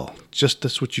rebel.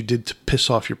 That's what you did to piss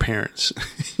off your parents,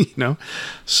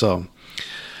 So,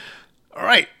 all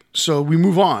right. So we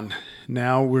move on.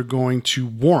 Now we're going to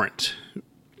Warrant.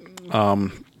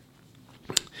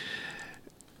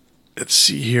 Let's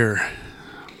see here.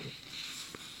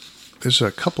 There's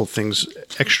a couple things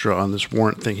extra on this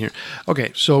Warrant thing here.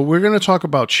 Okay, so we're going to talk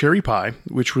about Cherry Pie,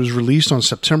 which was released on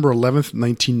September 11th,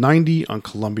 1990 on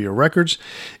Columbia Records.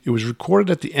 It was recorded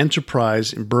at the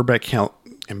Enterprise in Burbank,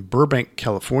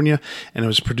 California, and it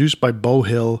was produced by Beau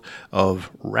Hill of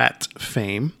Rat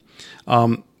fame.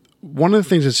 One of the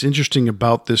things that's interesting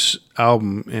about this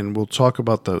album, and we'll talk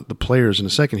about the players in a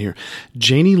second here,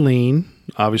 Janie Lane,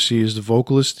 obviously, is the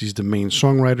vocalist. He's the main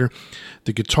songwriter.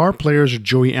 The guitar players are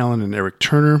Joey Allen and Eric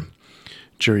Turner.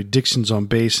 Jerry Dixon's on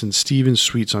bass and Steven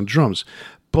Sweet's on drums.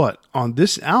 But on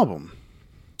this album,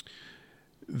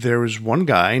 there was one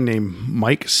guy named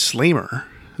Mike Slamer.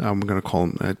 I'm going to call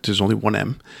him, there's only one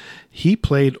M. He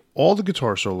played all the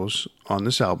guitar solos on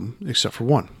this album except for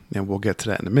one, and we'll get to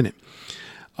that in a minute.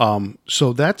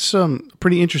 So that's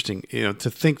pretty interesting,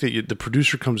 to think that the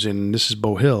producer comes in, and this is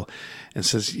Beau Hill, and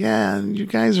says, yeah, you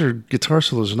guys are guitar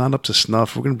solos are not up to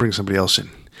snuff. We're going to bring somebody else in.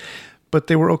 But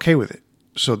they were okay with it.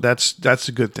 So that's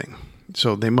a good thing.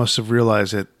 So they must have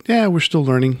realized that, yeah, we're still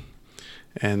learning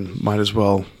and might as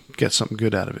well get something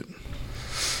good out of it.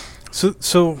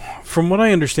 So from what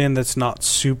I understand, that's not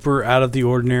super out of the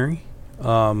ordinary.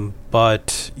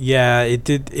 But yeah, it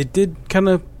did kind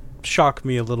of shock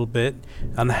me a little bit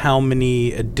on how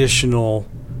many additional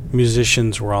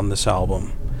musicians were on this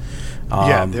album.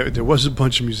 There was a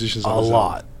bunch of musicians on this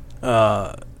album. A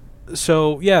lot.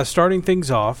 So yeah, starting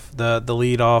things off, the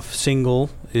lead off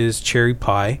single is Cherry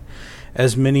Pie.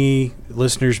 As many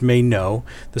listeners may know,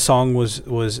 the song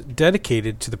was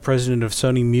dedicated to the president of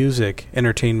Sony Music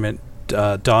Entertainment,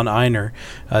 Don Einer,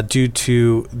 due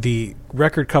to the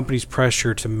record company's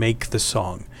pressure to make the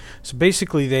song. So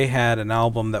basically, they had an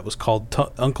album that was called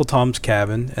Uncle Tom's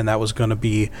Cabin, and that was going to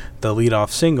be the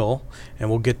lead-off single, and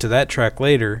we'll get to that track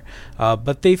later.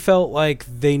 But they felt like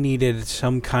they needed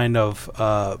some kind of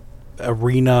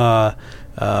arena.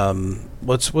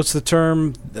 What's the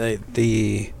term?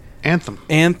 The anthem.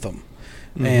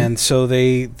 Mm-hmm. And so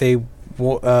they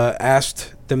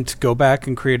asked them to go back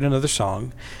and create another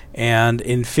song, and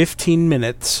in 15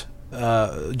 minutes,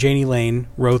 Janie Lane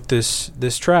wrote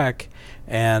this track.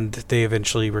 And they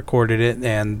eventually recorded it,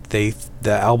 and the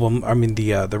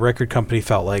record company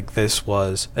felt like this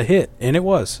was a hit, and it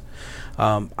was.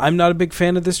 I'm not a big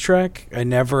fan of this track. I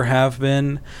never have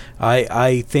been.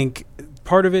 I think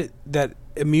part of it that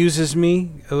amuses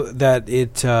me that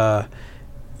it,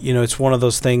 it's one of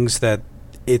those things that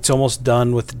it's almost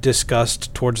done with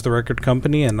disgust towards the record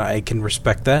company, and I can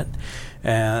respect that.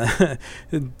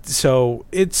 So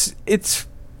it's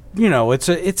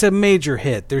it's a major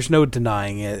hit. There's no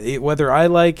denying it. Whether I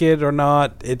like it or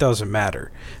not, it doesn't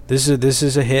matter. This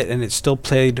is a hit, and it's still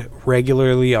played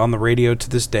regularly on the radio to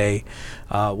this day.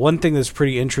 One thing that's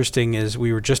pretty interesting is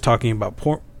we were just talking about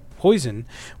Poison.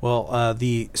 Well,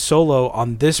 the solo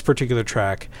on this particular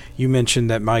track, you mentioned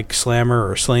that Mike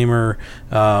Slamer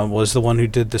was the one who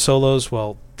did the solos.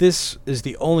 Well, this is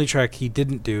the only track he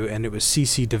didn't do, and it was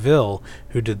C.C. DeVille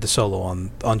who did the solo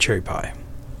on Cherry Pie.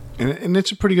 And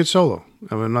it's a pretty good solo.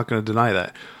 I'm not going to deny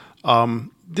that.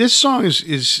 This song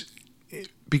is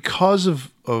because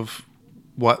of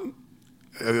what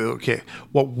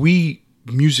we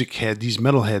music head, these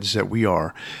metalheads that we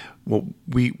are. Well,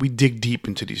 we dig deep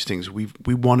into these things. We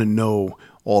want to know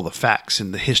all the facts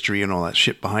and the history and all that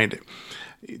shit behind it.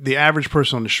 the average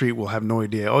person on the street will have no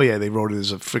idea. Oh yeah, they wrote it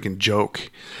as a freaking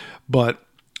joke. But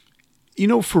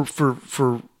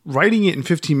for writing it in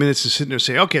 15 minutes to sit there and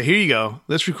say, okay, here you go,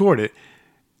 let's record it.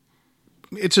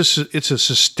 It's a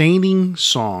sustaining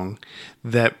song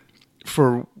that,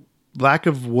 for lack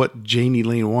of what Janie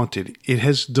Lane wanted, it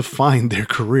has defined their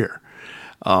career.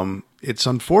 It's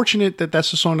unfortunate that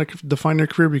that's the song that defined their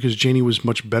career, because Janie was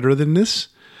much better than this.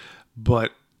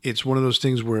 But it's one of those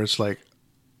things where it's like,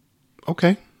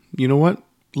 okay, you know what?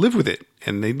 Live with it.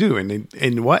 And they do. And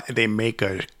they make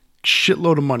a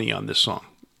shitload of money on this song.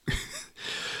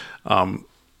 And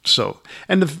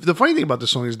the funny thing about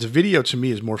this song is the video to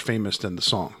me is more famous than the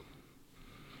song.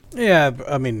 Yeah,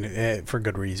 I mean, for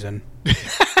good reason.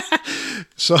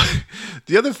 So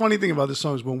the other funny thing about this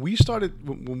song is when we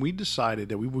decided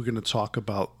that we were going to talk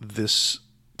about this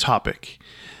topic,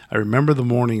 I remember the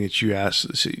morning that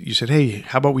you said, hey,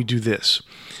 how about we do this?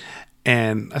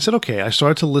 And I said, okay. I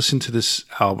started to listen to this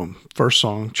album, first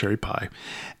song, Cherry Pie.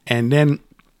 And then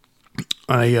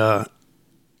I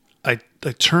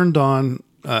turned on,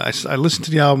 I listened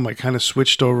to the album. I kind of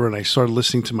switched over and I started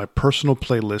listening to my personal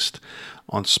playlist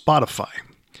on Spotify.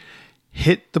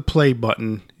 Hit the play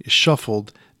button, is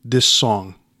shuffled, this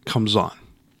song comes on.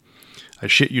 I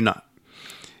shit you not.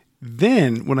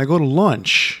 Then when I go to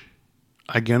lunch,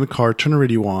 I get in the car, turn the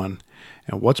radio on,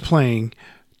 and what's playing?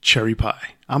 Cherry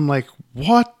Pie. I'm like,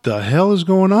 what the hell is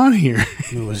going on here?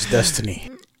 It was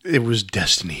destiny. It was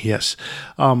destiny, yes.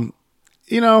 I'm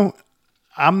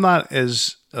not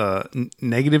as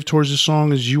negative towards the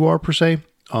song as you are per se,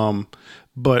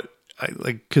 but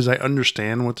because I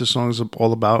understand what this song is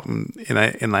all about, and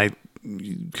I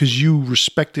because you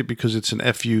respect it because it's an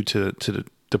FU to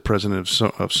the president of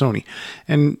Sony,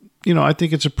 and I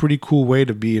think it's a pretty cool way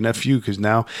to be an FU, because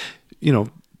now, in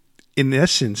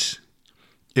essence,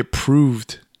 it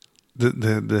proved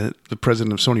the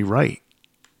president of Sony right.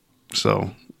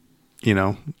 So,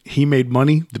 he made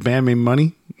money, the band made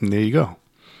money, and there you go.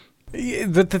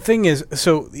 But the thing is,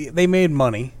 so they made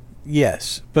money,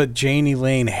 yes, but Janie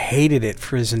Lane hated it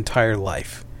for his entire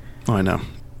life. Oh, I know.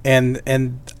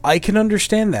 And I can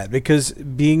understand that, because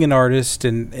being an artist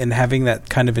and having that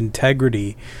kind of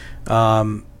integrity,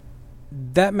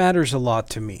 that matters a lot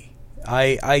to me.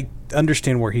 I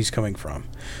understand where he's coming from.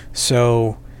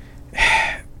 So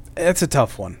that's a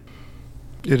tough one.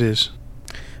 It is.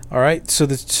 All right, so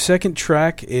the second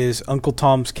track is Uncle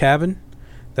Tom's Cabin.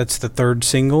 That's the third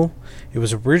single. It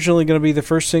was originally going to be the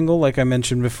first single, like I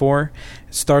mentioned before.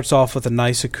 It starts off with a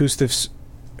nice acoustic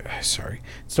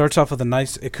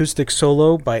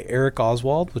solo by Eric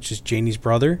Oswald, which is Janie's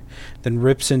brother, then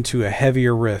rips into a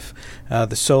heavier riff.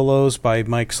 The solos by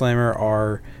Mike Slammer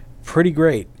are pretty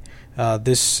great.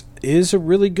 This is a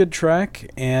really good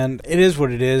track, and it is what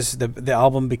it is. The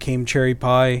album became Cherry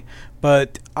Pie,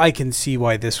 but I can see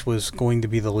why this was going to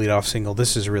be the lead-off single.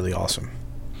 This is really awesome.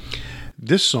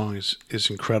 This song is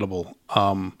incredible.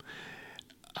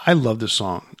 I love this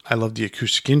song. I love the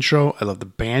acoustic intro. I love the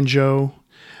banjo.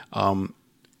 To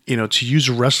use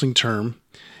a wrestling term,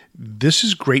 this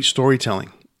is great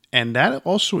storytelling. And that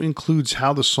also includes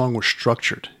how the song was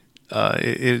structured.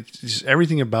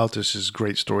 Everything about this is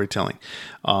great storytelling.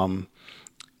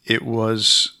 It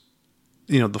was,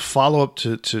 the follow-up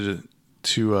to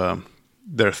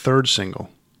their third single.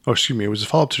 Oh, excuse me. It was a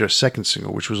follow-up to their second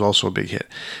single, which was also a big hit.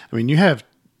 I mean, you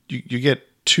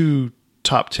get two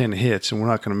top 10 hits, and we're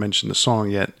not going to mention the song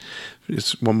yet.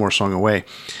 It's one more song away.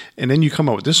 And then you come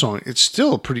out with this song. It's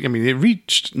still pretty, it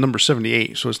reached number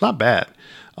 78, so it's not bad.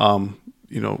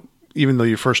 Even though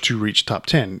your first two reached top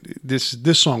 10, this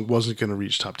song wasn't going to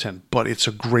reach top 10, but it's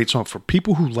a great song for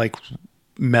people who like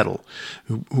metal,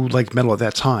 who liked metal at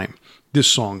that time. This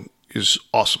song is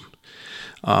awesome.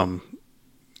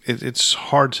 It's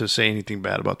hard to say anything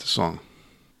bad about this song.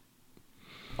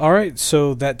 All right,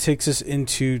 so that takes us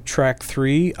into track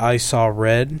 3, I Saw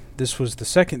Red. This was the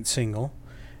second single,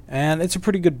 and it's a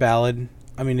pretty good ballad.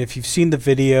 I mean, if you've seen the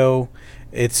video,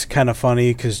 it's kind of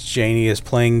funny because Janie is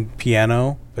playing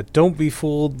piano, but don't be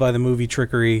fooled by the movie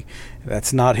trickery.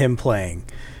 That's not him playing.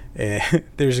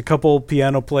 There's a couple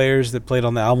piano players that played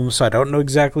on the album, so I don't know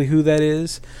exactly who that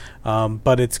is,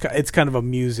 but it's kind of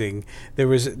amusing. There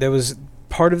was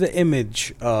part of the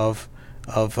image of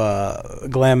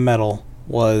glam metal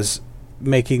was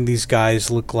making these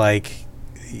guys look like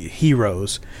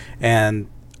heroes, and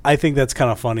I think that's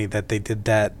kind of funny that they did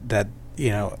that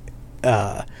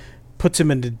puts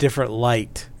him into different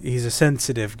light. He's a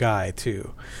sensitive guy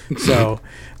too. So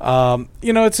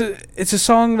it's a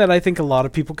song that I think a lot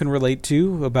of people can relate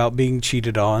to, about being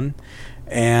cheated on,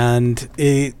 and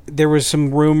there was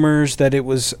some rumors that it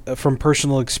was from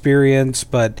personal experience,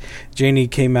 but Janie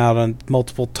came out on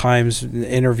multiple times in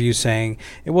interviews saying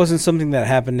it wasn't something that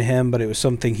happened to him, but it was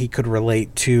something he could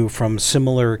relate to from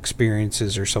similar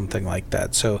experiences or something like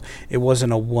that. So it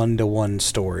wasn't a one-to-one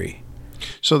story.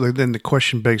 So then the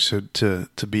question begs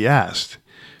to be asked,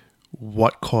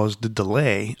 what caused the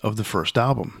delay of the first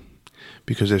album?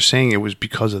 Because they're saying it was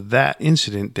because of that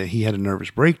incident that he had a nervous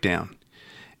breakdown,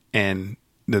 and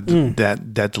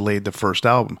that delayed the first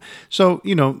album. So,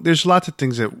 there's lots of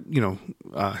things that,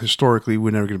 historically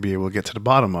we're never going to be able to get to the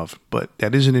bottom of, but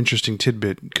that is an interesting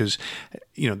tidbit because,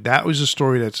 that was a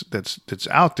story that's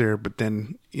out there, but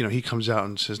then, he comes out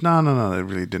and says, no, that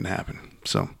really didn't happen.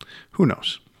 So who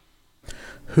knows?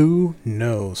 Who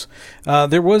knows?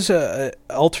 There was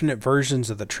alternate versions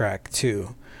of the track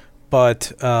too,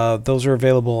 but those are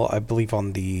available, I believe,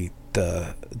 on the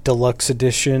deluxe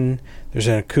edition. There's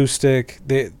an acoustic.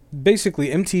 Basically,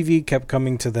 MTV kept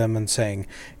coming to them and saying,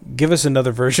 "Give us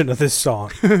another version of this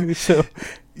song." So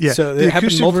it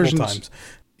happened multiple times.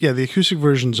 Yeah, the acoustic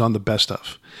version's on the best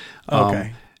of.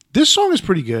 Okay, this song is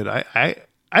pretty good.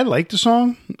 I like the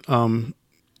song.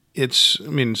 It's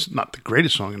not the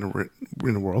greatest song in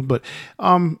the world, but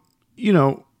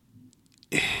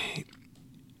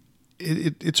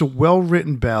it's a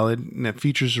well-written ballad and that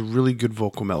features a really good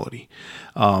vocal melody.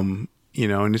 And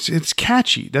it's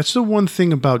catchy. That's the one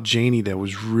thing about Janie that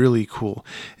was really cool,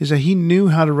 is that he knew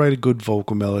how to write a good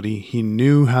vocal melody. He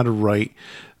knew how to write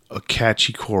a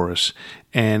catchy chorus,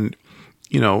 and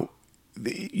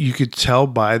you could tell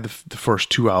by the first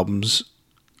two albums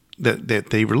that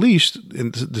they released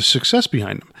and the success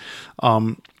behind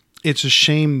them. It's a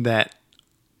shame that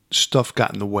stuff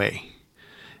got in the way,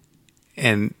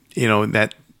 and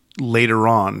that later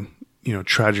on,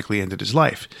 tragically ended his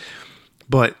life.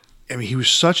 But he was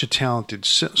such a talented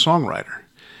songwriter,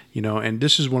 and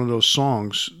this is one of those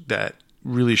songs that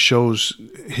really shows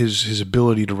his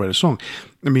ability to write a song.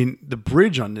 The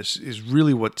bridge on this is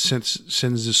really what sends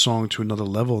this song to another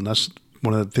level, and that's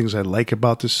one of the things I like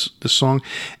about this song.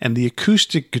 And the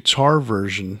acoustic guitar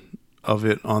version of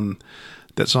it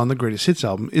that's on the Greatest Hits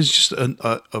album is just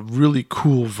a really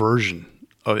cool version.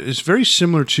 It's very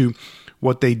similar to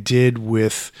what they did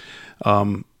with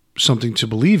Something to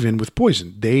Believe In with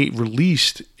Poison. They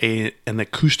released an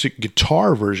acoustic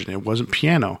guitar version. It wasn't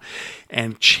piano,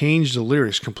 and changed the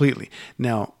lyrics completely.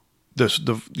 Now,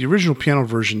 the original piano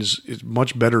version is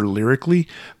much better lyrically,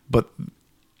 but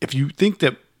if you think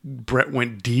that Brett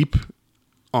went deep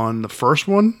on the first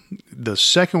one, the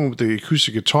second one with the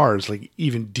acoustic guitar is like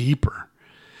even deeper.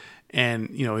 And,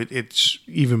 it's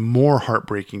even more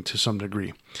heartbreaking to some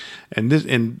degree.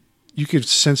 And you could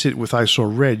sense it with I Saw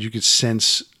Red. You could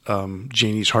sense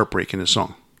Janie's heartbreak in the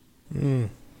song.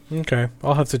 Okay.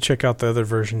 I'll have to check out the other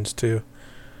versions too.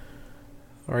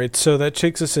 All right. So that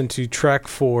takes us into track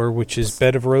 4, which is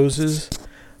Bed of Roses.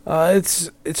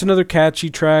 It's another catchy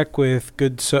track with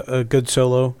good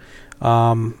solo.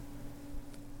 And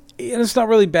it's not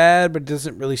really bad, but it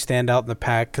doesn't really stand out in the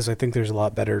pack because I think there's a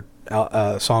lot better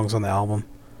songs on the album.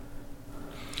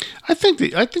 I think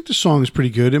the song is pretty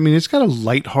good. It's got a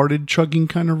lighthearted chugging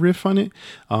kind of riff on it.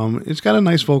 It's got a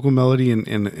nice vocal melody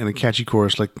and a catchy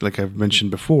chorus, like I've mentioned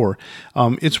before.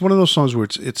 It's one of those songs where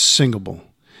it's singable,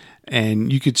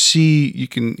 and you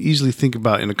can easily think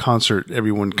about in a concert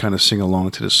everyone kind of sing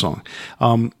along to this song.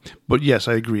 But yes,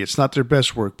 I agree. It's not their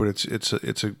best work, but it's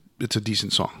a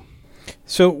decent song.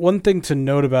 So one thing to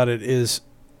note about it is,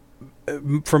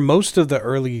 for most of the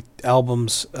early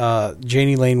albums,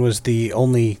 Janie Lane was the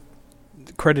only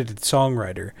credited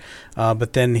songwriter,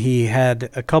 but then he had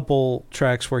a couple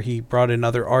tracks where he brought in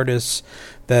other artists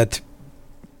that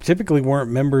typically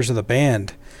weren't members of the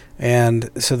band, and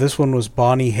so this one was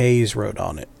Bonnie Hayes wrote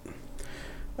on it.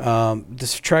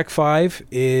 This track 5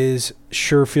 is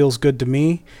Sure Feels Good to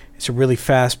Me. It's a really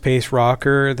fast-paced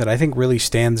rocker that I think really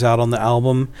stands out on the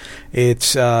album.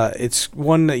 It's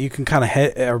one that you can kind of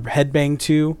headbang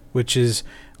to, which is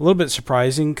a little bit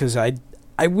surprising because I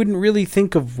wouldn't really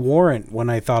think of Warrant when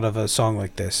I thought of a song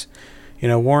like this.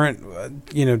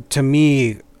 Warrant, to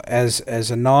me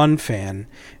as a non-fan,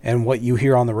 and what you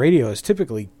hear on the radio is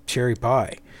typically cherry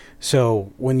pie.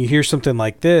 So when you hear something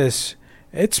like this,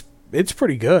 it's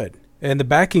pretty good. And the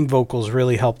backing vocals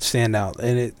really helped stand out.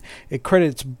 And it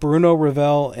credits Bruno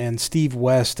Ravel and Steve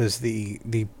West as the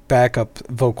backup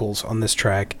vocals on this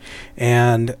track.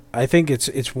 And I think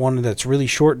it's one that's really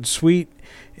short and sweet.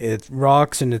 It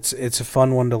rocks, and it's a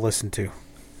fun one to listen to.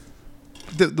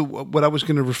 What I was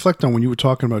going to reflect on when you were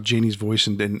talking about Janie's voice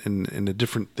and the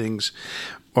different things,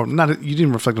 or not, you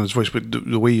didn't reflect on his voice, but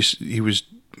the way he was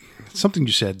something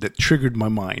you said that triggered my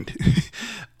mind.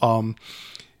 One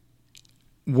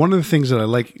of the things that I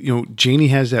like, Janie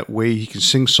has that way he can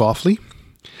sing softly,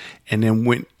 and then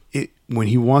when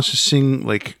he wants to sing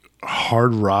like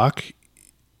hard rock,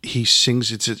 he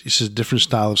sings. It's a different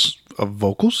style of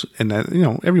vocals, and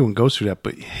that everyone goes through that,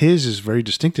 but his is very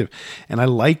distinctive, and I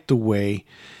like the way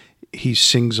he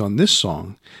sings on this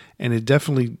song, and it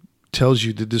definitely tells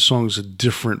you that this song is a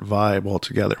different vibe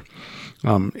altogether,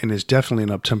 and it's definitely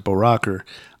an up-tempo rocker.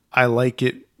 I like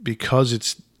it because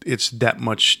it's that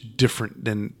much different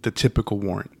than the typical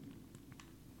Warrant.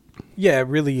 Yeah, it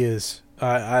really is.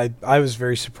 I was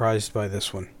very surprised by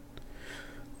this one.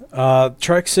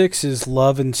 Track 6 is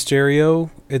Love in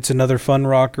Stereo. It's another fun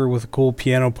rocker with a cool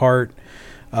piano part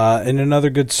and another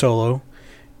good solo.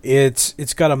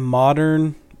 It's got a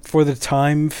modern, for the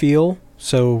time feel,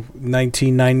 so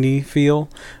 1990 feel,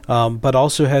 but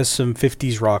also has some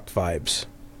 50s rock vibes.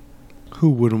 Who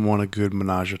wouldn't want a good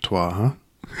menage a trois, huh?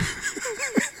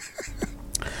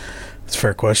 That's a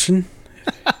fair question.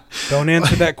 Don't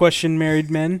answer that question,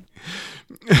 married men.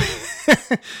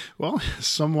 Well,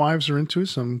 some wives are into it,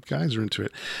 some guys are into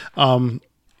it.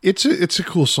 It's a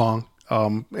cool song,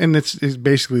 and it's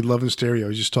basically Love in Stereo.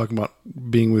 He's just talking about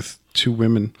being with two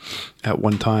women at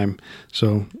one time.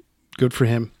 So good for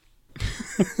him.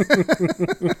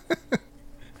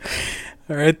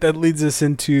 All right, that leads us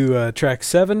into track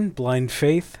 7, Blind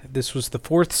Faith. This was the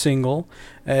 4th single.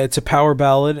 It's a power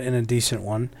ballad and a decent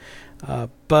one.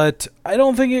 But I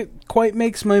don't think it quite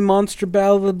makes my monster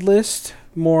ballad list.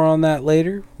 More on that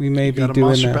later. We may be doing a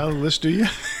monster ballad list, do you?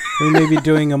 We may be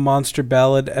doing a monster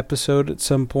ballad episode at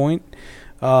some point.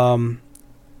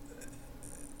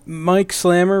 Mike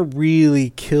Slammer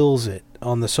really kills it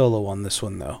on the solo on this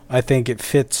one, though. I think it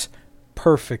fits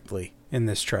perfectly in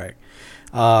this track.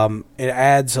 It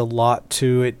adds a lot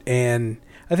to it, and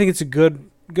I think it's a good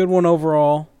one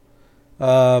overall.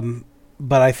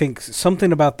 But I think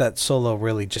something about that solo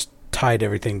really just tied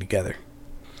everything together.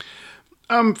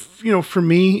 For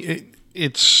me,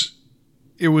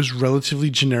 it was relatively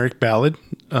generic ballad.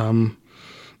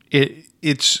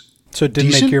 It's so it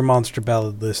didn't decent. make your monster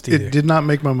ballad list either. It did not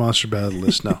make my monster ballad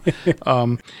list. No,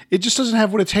 it just doesn't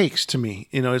have what it takes to me.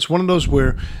 It's one of those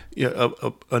where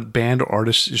a band or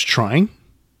artist is trying,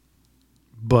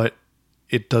 but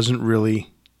it doesn't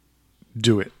really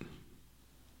do it.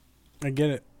 I get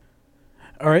it.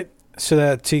 All right, so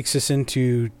that takes us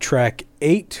into track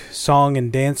 8, Song and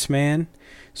Dance Man.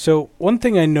 So one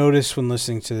thing I noticed when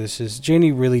listening to this is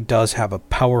Janie really does have a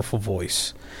powerful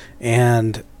voice.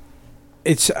 And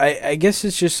I guess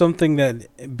it's just something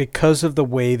that because of the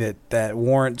way that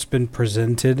Warrant's been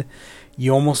presented,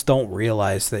 you almost don't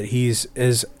realize that he's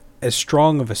as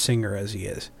strong of a singer as he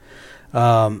is.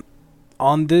 On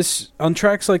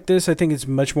tracks like this, I think it's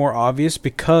much more obvious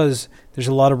because there's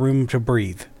a lot of room to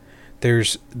breathe.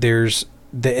 There's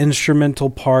the instrumental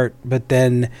part, but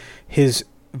then his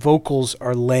vocals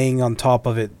are laying on top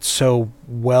of it so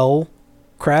well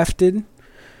crafted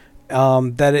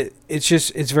that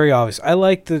it's very obvious. I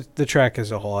like the track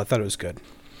as a whole. I thought it was good.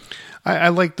 I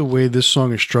like the way this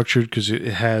song is structured because it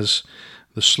has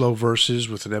the slow verses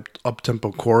with an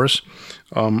up-tempo chorus.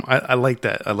 I like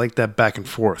that. I like that back and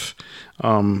forth.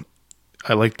 I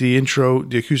like the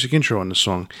acoustic intro on the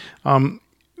song.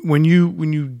 When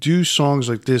you do songs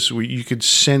like this, you could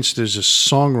sense there's a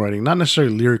songwriting, not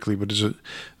necessarily lyrically, but there's a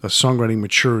songwriting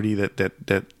maturity that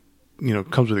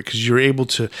comes with it, because you're able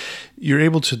to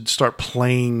start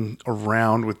playing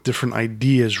around with different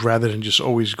ideas rather than just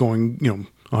always going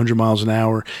 100 miles an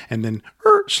hour and then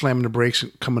slamming the brakes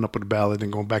and coming up with a ballad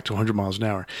and going back to 100 miles an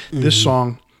hour. Mm-hmm. This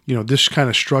song, this kind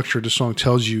of structure, the song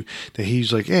tells you that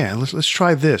he's like, yeah, let's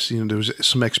try this. There was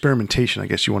some experimentation, I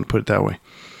guess you want to put it that way.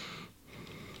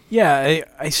 Yeah,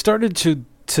 I started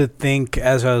to think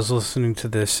as I was listening to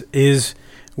this, is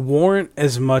Warrant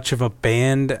as much of a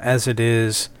band as it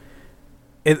is,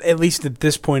 at least at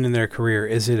this point in their career,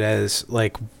 is it as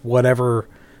like whatever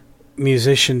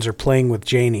musicians are playing with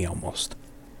Janie almost?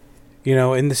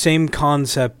 In the same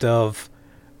concept of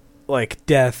like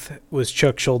Death was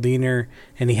Chuck Schuldiner,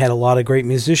 and he had a lot of great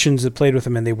musicians that played with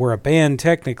him, and they were a band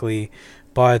technically,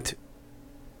 but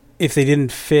if they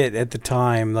didn't fit at the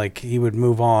time, like he would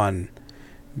move on.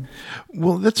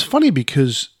 Well, that's funny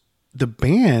because the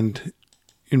band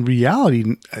in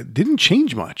reality didn't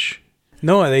change much.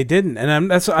 No, they didn't.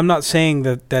 And I'm not saying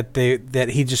that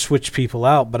he just switched people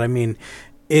out, but I mean,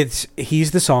 he's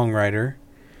the songwriter.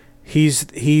 He's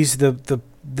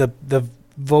the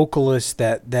vocalist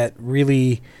that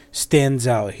really stands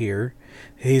out here.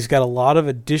 He's got a lot of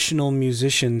additional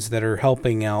musicians that are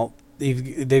helping out.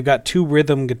 They've got 2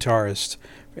 rhythm guitarists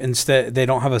Instead, they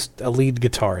don't have a lead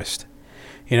guitarist.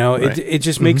 You know, Right. it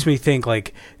just makes me think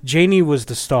like Janie was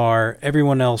the star,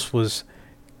 everyone else was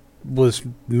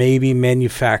maybe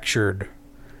manufactured,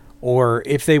 or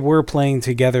if they were playing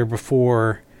together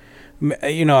before.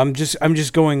 You know, I'm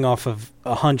just going off of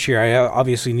a hunch here. I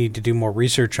obviously need to do more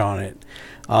research on it.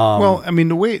 Well, I mean,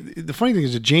 the funny thing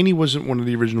is that Janie wasn't one of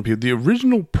the original people. The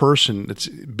original person that's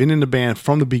been in the band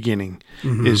from the beginning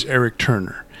is Eric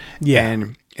Turner. Yeah.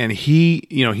 And he,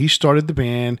 you know, he started the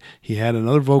band. He had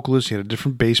another vocalist. He had a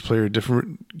different bass player, a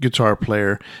different guitar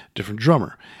player, different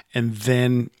drummer. And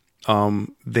then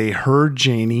they heard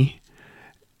Janie,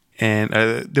 and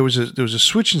there was a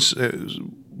switch.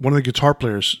 One of the guitar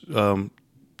players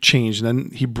changed, and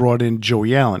then he brought in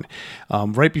Joey Allen.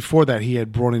 Right before that, he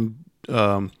had brought in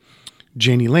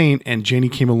Janie Lane, and Janie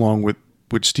came along with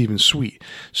Stephen Sweet.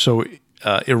 So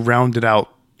it rounded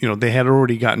out. You know, they had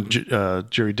already gotten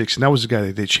Jerry Dixon. That was the guy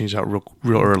that they changed out real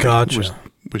early. Gotcha.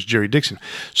 Was Jerry Dixon.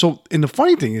 So, and the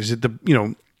funny thing is that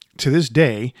to this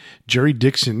day, Jerry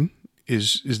Dixon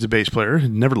is the bass player,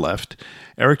 never left.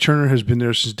 Eric Turner has been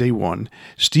there since day one.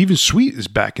 Stephen Sweet is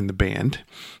back in the band.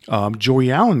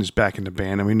 Joey Allen is back in the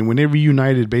band. I mean, when they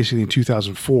reunited basically in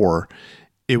 2004,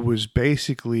 it was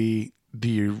basically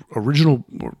the original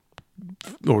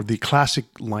or the classic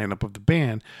lineup of the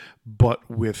band, but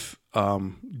with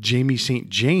Jamie St.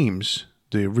 James,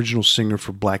 the original singer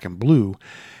for Black and Blue,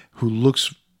 who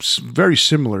looks very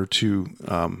similar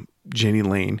to Janie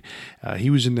Lane. He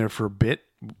was in there for a bit,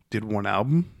 did one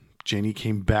album. Janie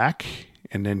came back,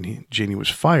 and then Janie was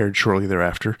fired shortly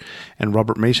thereafter, and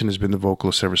Robert Mason has been the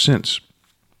vocalist ever since.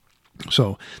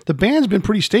 So the band's been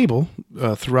pretty stable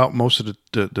throughout most of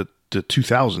the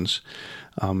 2000s.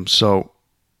 So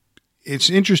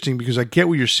it's interesting because I get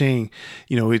what you're saying.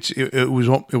 You know, it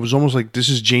was almost like this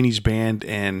is Janie's band,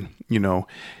 and you know,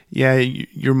 yeah,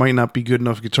 you might not be good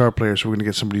enough guitar player, so we're gonna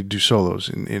get somebody to do solos.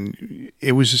 And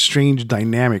it was a strange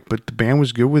dynamic, but the band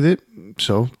was good with it,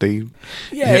 so they.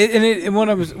 Yeah, and what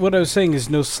I was saying is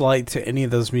no slight to any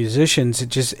of those musicians. It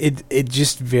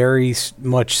just very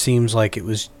much seems like it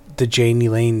was the Janie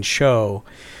Lane show,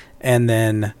 and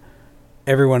then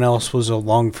everyone else was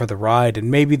along for the ride,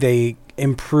 and maybe they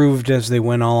improved as they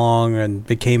went along and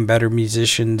became better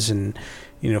musicians and,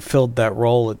 you know, filled that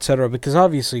role, etc. Because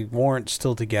obviously Warrant's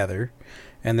still together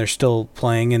and they're still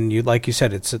playing, and you, like you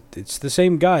said, it's the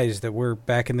same guys that were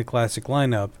back in the classic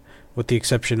lineup, with the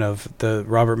exception of the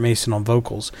Robert Mason on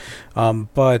vocals.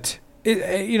 But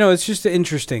you know, it's just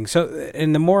interesting. So,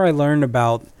 and the more I learn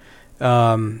about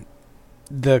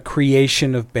the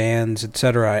creation of bands,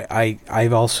 etc.,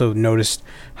 I've also noticed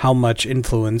how much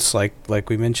influence, like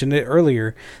we mentioned it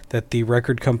earlier, that the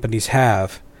record companies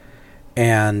have,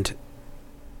 and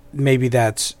maybe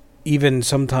that's even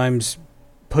sometimes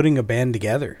putting a band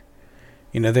together.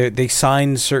 You know, they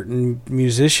sign certain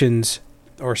musicians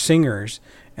or singers,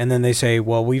 and then they say,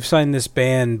 well, we've signed this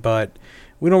band, but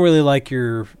we don't really like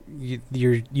you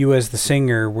as the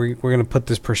singer. We're going to put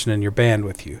this person in your band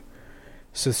with you.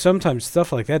 So sometimes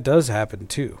stuff like that does happen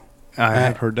too. I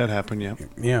have heard that happen, yeah.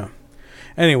 Yeah.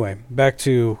 Anyway, back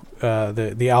to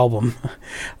the album.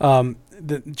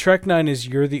 The track 9 is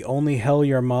 "You're the Only Hell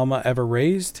Your Mama Ever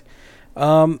Raised."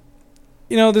 You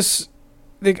know,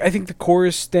 I think the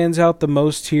chorus stands out the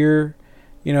most here.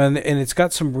 You know, and it's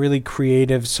got some really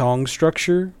creative song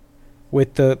structure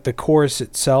with the chorus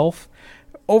itself.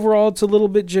 Overall, it's a little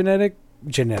bit generic.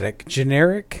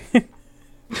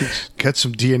 It's got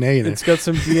some DNA in it. It's got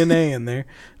some DNA in there.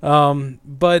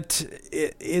 But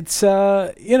it's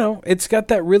you know, it's got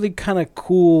that really kind of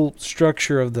cool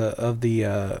structure of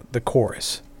the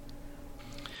chorus.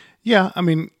 Yeah, I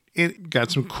mean, it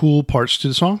got some cool parts to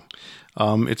the song.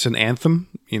 It's an anthem,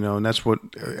 you know, and that's what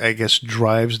I guess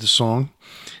drives the song.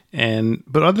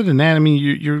 But other than that, I mean,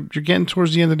 you're getting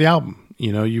towards the end of the album.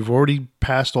 You know, you've already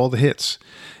passed all the hits,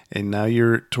 and now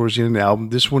you're towards the end of the album.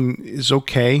 This one is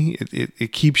okay.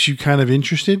 It keeps you kind of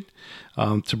interested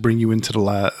to bring you into the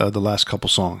last couple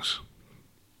songs.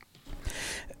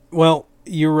 Well,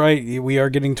 you're right. We are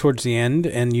getting towards the end,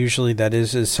 and usually that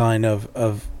is a sign of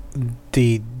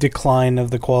the decline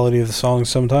of the quality of the song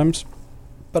sometimes.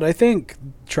 But I think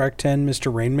track 10,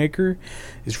 Mr. Rainmaker,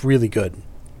 is really good.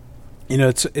 You know,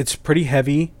 it's pretty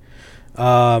heavy.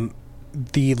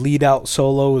 The lead out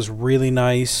solo is really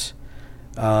nice.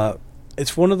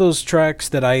 It's one of those tracks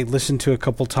that I listened to a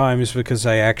couple times because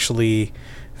I actually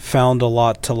found a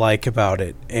lot to like about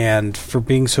it. And for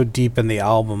being so deep in the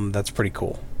album, that's pretty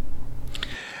cool.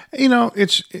 You know,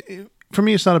 for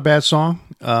me, it's not a bad song.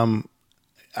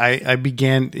 I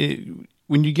began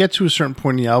when you get to a certain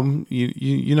point in the album,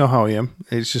 you know how I am.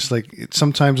 It's just like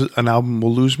sometimes an album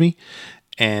will lose me,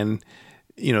 And,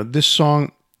 this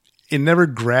song, it never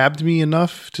grabbed me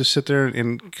enough to sit there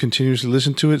and continuously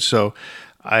listen to it. So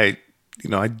I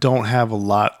don't have a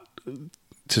lot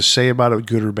to say about it,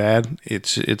 good or bad.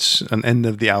 It's an end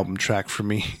of the album track for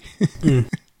me.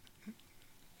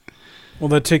 Well,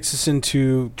 that takes us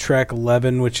into track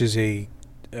 11, which is a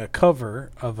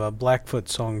cover of a Blackfoot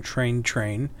song, Train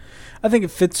Train. I think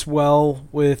it fits well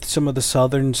with some of the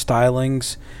southern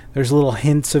stylings. There's little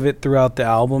hints of it throughout the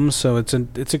album, so it's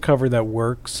a cover that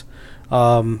works.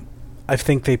 I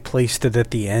think they placed it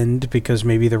at the end because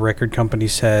maybe the record company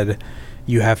said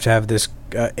you have to have this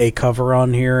a cover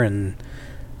on here, and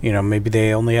maybe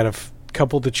they only had a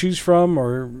couple to choose from,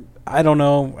 or I don't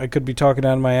know. I could be talking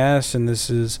out of my ass, and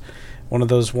this is one of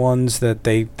those ones that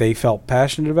they felt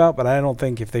passionate about, but I don't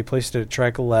think if they placed it at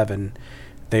track 11,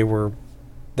 they were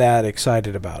that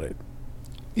excited about it.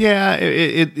 Yeah,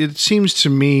 it seems to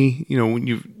me, when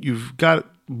you've got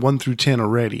 1 through 10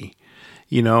 already,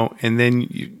 and then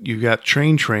you got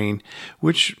Train,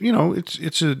 which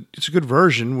it's a good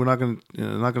version. We're not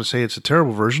gonna say it's a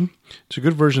terrible version. It's a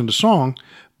good version of the song,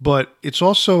 but it's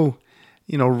also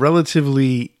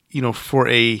relatively for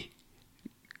a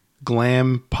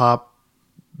glam pop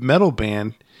metal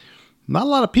band, not a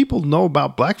lot of people know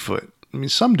about Blackfoot. I mean,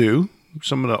 some do,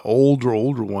 some of the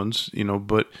older ones,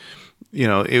 but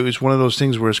it was one of those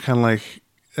things where it's kind of like,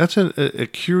 that's a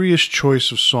curious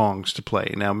choice of songs to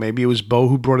play. Now, maybe it was Bo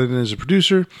who brought it in as a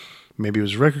producer, maybe it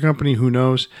was a record company, who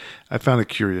knows. I found it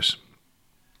curious.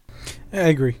 I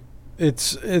agree.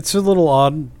 It's a little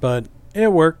odd, but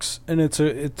it works, and it's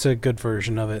a good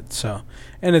version of it. So,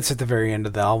 and it's at the very end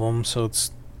of the album, so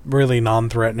it's really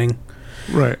non-threatening.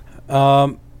 Right.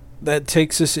 That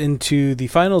takes us into the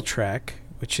final track,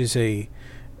 which is a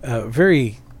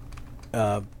very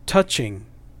touching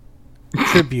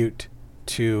tribute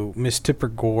to Miss Tipper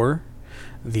Gore,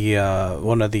 the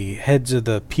one of the heads of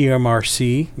the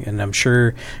PMRC, and I'm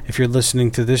sure if you're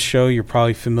listening to this show, you're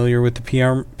probably familiar with the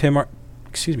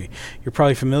You're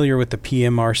probably familiar with the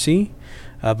PMRC,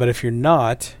 but if you're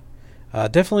not,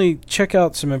 definitely check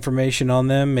out some information on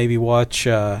them. Maybe watch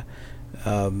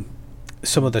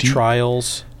some of the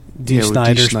trials, Dee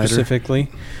Snider specifically.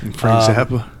 And Frank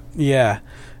Zappa. Yeah.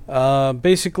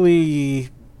 Basically,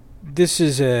 this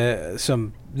is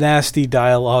some nasty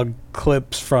dialogue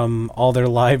clips from all their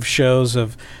live shows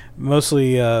of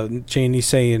mostly Janie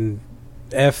saying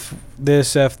F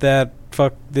this, F that,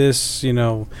 fuck this,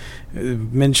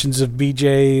 mentions of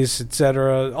BJs,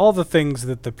 etc. All the things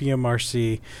that the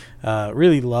PMRC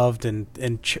really loved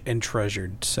and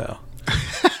treasured. So,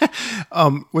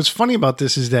 what's funny about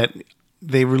this is that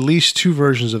they released 2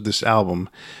 versions of this album.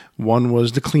 One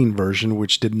was the clean version,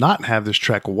 which did not have this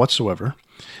track whatsoever.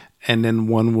 And then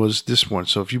one was this one.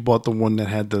 So if you bought the one that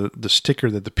had the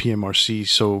sticker that the PMRC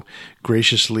so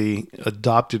graciously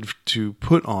adopted to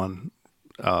put on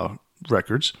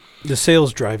records, the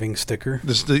sales driving sticker,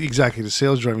 exactly, the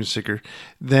sales driving sticker,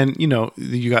 then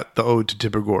you got the ode to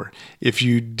Tipper Gore. If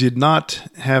you did not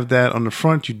have that on the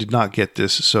front, you did not get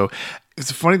this. So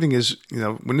the funny thing is,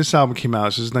 when this album came out,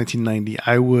 this is 1990,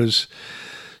 I was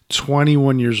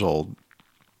 21 years old,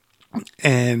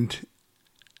 and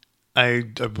I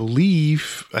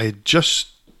believe I had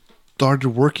just started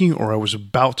working, or I was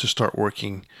about to start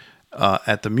working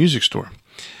at the music store.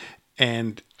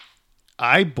 And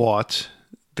I bought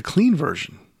the clean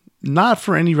version, not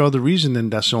for any other reason than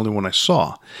that's the only one I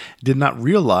saw. Did not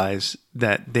realize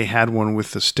that they had one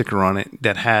with a sticker on it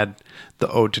that had the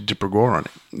ode to Tipper Gore on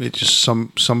it. It just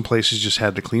some places just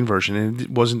had the clean version, and it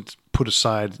wasn't put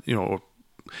aside, or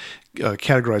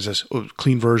categorized as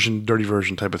clean version, dirty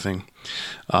version type of thing.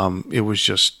 It was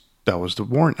just, that was the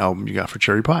Warrant album you got for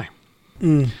Cherry Pie.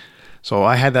 So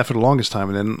I had that for the longest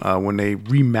time, and then when they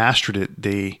remastered it,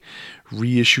 they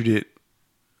reissued it.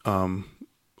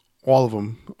 All of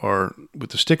them are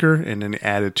with the sticker, and then they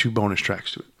added 2 bonus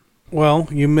tracks to it. Well,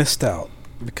 you missed out,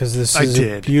 because this is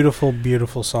a beautiful,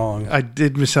 beautiful song. I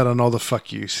did miss out on all the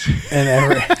fuck yous.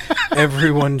 And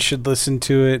everyone should listen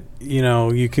to it.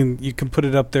 You can put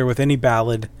it up there with any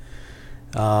ballad.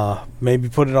 Maybe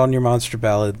put it on your monster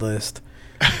ballad list.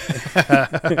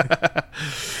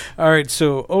 All right,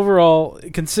 so overall,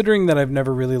 considering that I've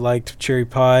never really liked Cherry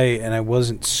Pie and I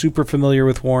wasn't super familiar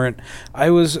with Warrant, I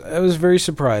was very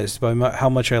surprised by how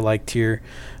much I liked here.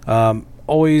 I've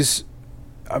always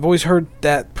heard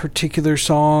that particular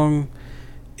song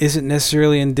isn't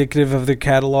necessarily indicative of their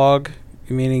catalog,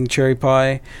 meaning Cherry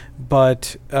Pie,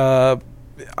 but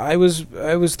I was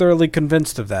thoroughly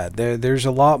convinced of that. There's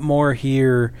a lot more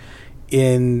here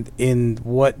in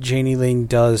what Janie Ling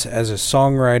does as a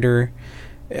songwriter.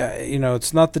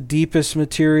 It's not the deepest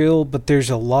material, but there's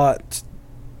a lot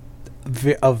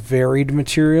of varied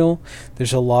material.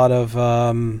 There's a lot of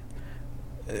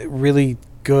really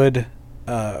good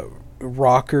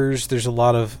rockers. There's a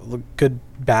lot of good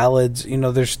ballads.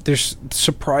 There's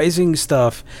surprising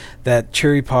stuff that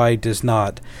Cherry Pie does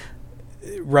not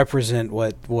represent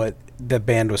what the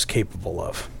band was capable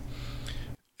of.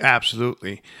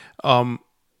 Absolutely.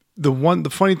 The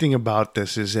funny thing about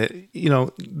this is that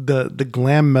the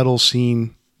glam metal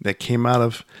scene that came out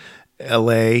of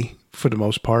LA for the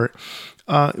most part,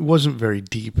 it wasn't very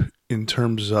deep in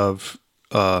terms of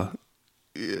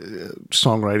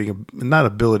songwriting, not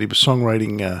ability, but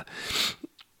songwriting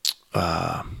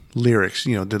lyrics.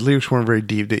 The lyrics weren't very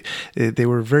deep. They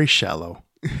were very shallow.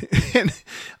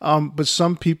 But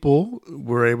some people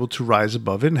were able to rise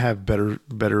above it and have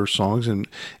better songs and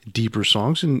deeper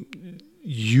songs. And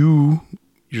you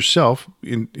yourself,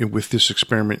 with this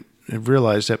experiment, have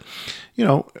realized that,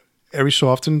 every so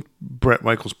often, Bret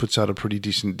Michaels puts out a pretty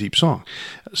decent deep song.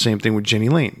 Same thing with Jenny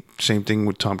Lane. Same thing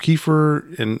with Tom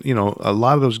Kiefer, and a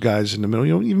lot of those guys in the middle.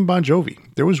 Even Bon Jovi.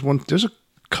 There's a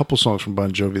couple songs from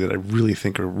Bon Jovi that I really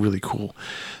think are really cool.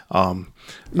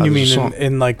 You mean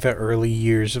in like the early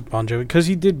years of Bon Jovi? Because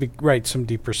he did write some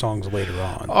deeper songs later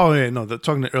on. Oh yeah, no,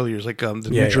 talking to earlier, like the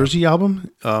New Jersey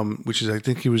album, which is, I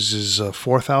think it was his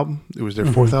fourth album. It was their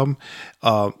fourth album.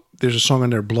 There's a song on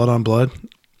there, "Blood on Blood."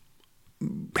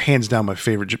 Hands down my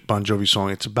favorite Bon Jovi song.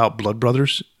 It's about blood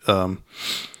brothers,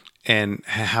 and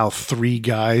how three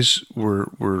guys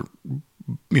were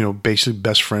basically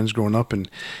best friends growing up,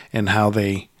 and how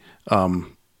they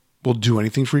will do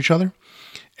anything for each other.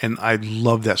 And I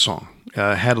love that song.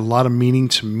 It had a lot of meaning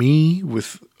to me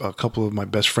with a couple of my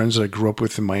best friends that I grew up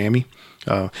with in Miami.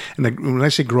 When I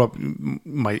say grew up, in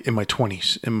my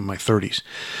 20s, in my 30s.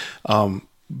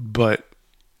 But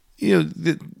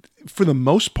for the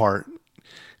most part,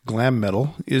 glam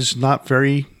metal is not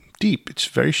very deep. It's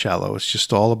very shallow. It's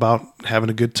just all about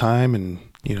having a good time, and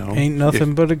ain't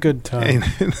nothing but a good time.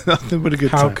 Ain't nothing but a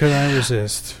good time. How could I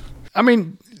resist? I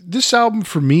mean, this album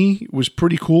for me was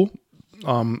pretty cool.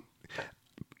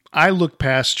 I look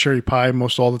past Cherry Pie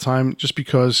most all the time just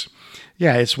because,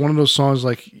 it's one of those songs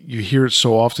like you hear it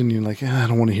so often, you're like, I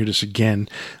don't want to hear this again.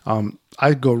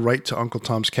 I go right to Uncle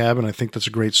Tom's Cabin. I think that's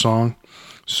a great song.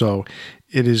 So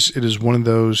it is one of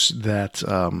those that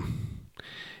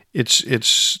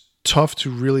it's tough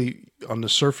to really, on the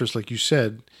surface, like you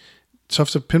said, tough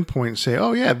to pinpoint and say,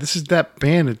 oh yeah, this is that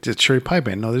band, the Cherry Pie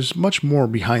band. No, there's much more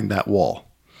behind that wall.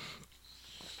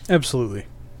 Absolutely.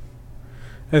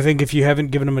 I think if you haven't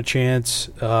given them a chance,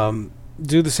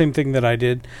 do the same thing that I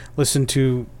did. Listen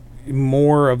to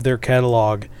more of their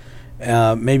catalog,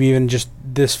 maybe even just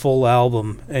this full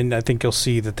album, and I think you'll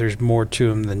see that there's more to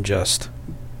them than just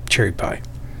Cherry Pie.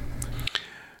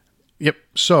 Yep.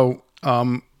 So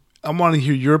I want to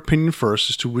hear your opinion first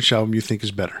as to which album you think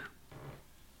is better.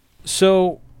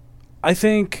 So I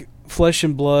think Flesh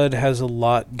and Blood has a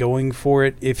lot going for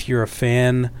it if you're a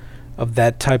fan of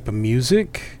that type of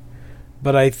music.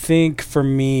 But I think for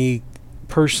me,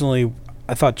 personally,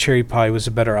 I thought Cherry Pie was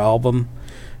a better album.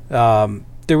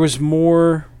 There was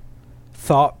more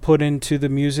thought put into the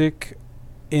music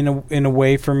in a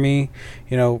way for me.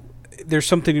 There's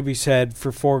something to be said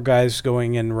for four guys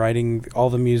going and writing all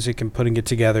the music and putting it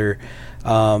together.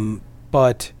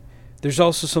 But there's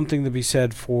also something to be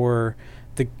said for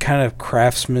the kind of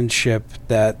craftsmanship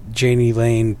that Janie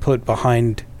Lane put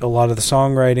behind a lot of the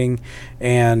songwriting,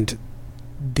 and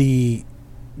the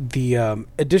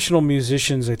additional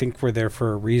musicians, I think, were there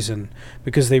for a reason,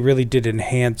 because they really did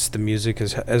enhance the music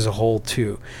as a whole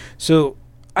too. So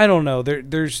I don't know.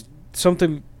 There's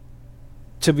something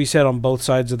to be said on both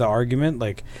sides of the argument.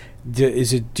 Like, do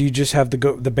you just have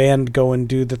the band go and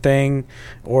do the thing,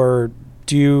 or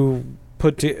do you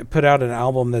put out an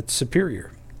album that's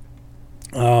superior?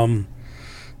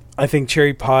 I think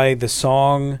Cherry Pie, the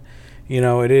song,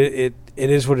 it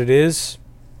is what it is.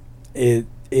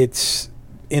 It's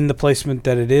in the placement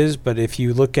that it is, but if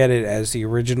you look at it as the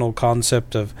original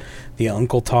concept of the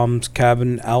Uncle Tom's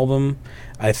Cabin album,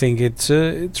 I think it's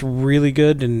really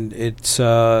good, and it's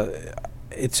a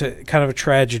kind of a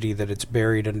tragedy that it's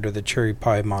buried under the Cherry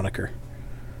Pie moniker.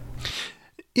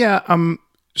 Yeah.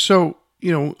 So,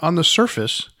 on the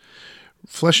surface,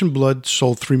 Flesh and Blood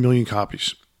sold 3 million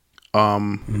copies.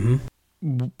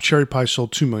 Cherry Pie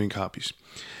sold 2 million copies.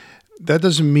 That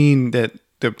doesn't mean that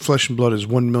Flesh and Blood is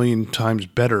 1 million times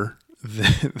better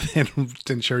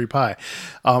than Cherry Pie.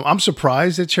 I'm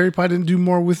surprised that Cherry Pie didn't do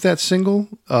more with that single.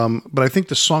 But I think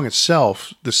the song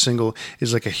itself, the single,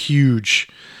 is like a huge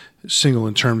single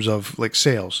in terms of like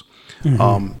sales.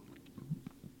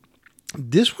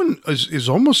 This one is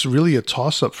almost really a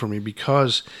toss-up for me,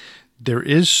 because there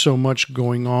is so much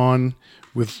going on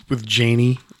with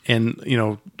Janie and,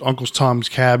 Uncle Tom's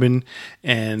Cabin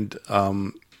and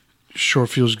Sure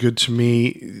Feels Good to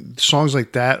Me. Songs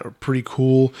like that are pretty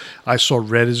cool. I Saw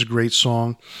Red is a great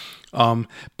song.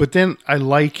 But then I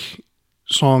like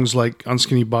songs like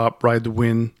Unskinny Bop, Ride the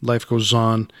Wind, Life Goes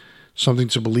On, Something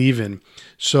to Believe In.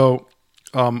 So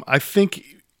I think,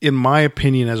 in my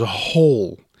opinion, as a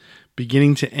whole,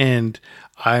 beginning to end,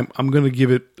 I'm going to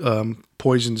give it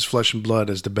Poison's Flesh and Blood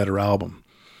as the better album.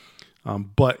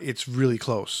 But it's really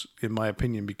close, in my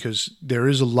opinion, because there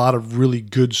is a lot of really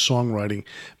good songwriting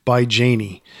by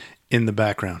Janie in the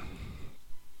background.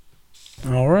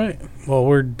 All right. Well,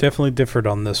 we're definitely different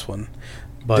on this one.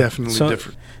 But definitely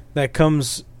different. That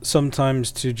comes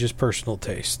sometimes to just personal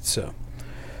taste. So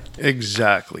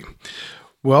exactly.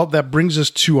 Well, that brings us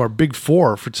to our Big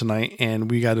Four for tonight, and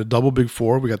we got a double Big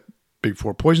Four. We got Big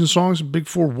Four Poison songs and Big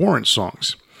Four Warrant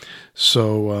songs.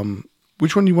 So,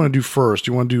 which one do you want to do first?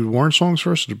 Do you want to do Warrant songs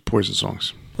first or do Poison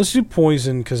songs? Let's do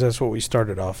Poison because that's what we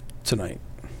started off tonight.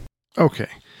 Okay.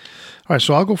 All right,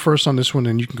 so I'll go first on this one,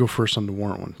 and you can go first on the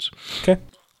Warrant ones. Okay.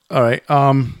 All right.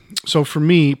 So for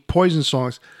me, Poison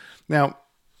songs. Now,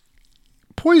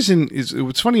 Poison is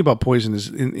what's funny about Poison is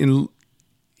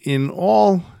in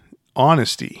all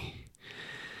honesty,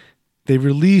 they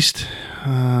released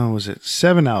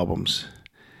 7 albums,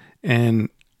 and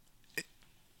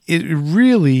it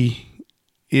really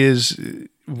is.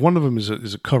 One of them is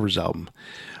a covers album.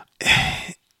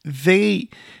 They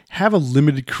have a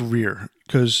limited career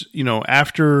because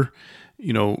after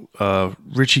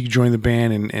Richie joined the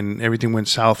band and everything went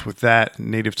south with that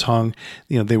Native Tongue.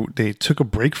 They took a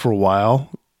break for a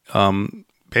while,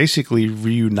 basically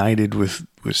reunited with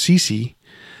Cece,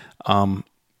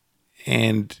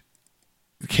 and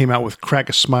came out with Crack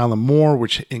a Smile and More,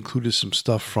 which included some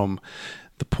stuff from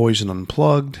the Poison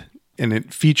Unplugged, and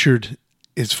it featured.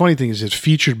 Its funny thing is it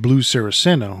featured Blue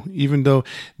Saraceno, even though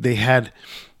they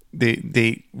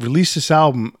released this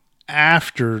album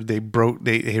after they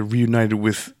had reunited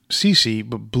with Cece,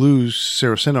 but Blue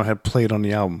Saraceno had played on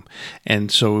the album,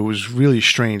 and so it was really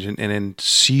strange. And then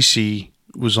Cece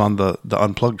was on the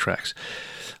unplugged tracks.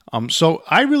 So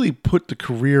I really put the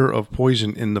career of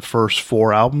Poison in the first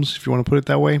 4 albums, if you want to put it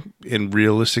that way, and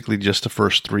realistically just the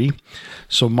first 3.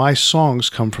 So my songs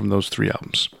come from those 3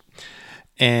 albums,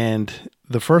 and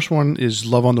the first one is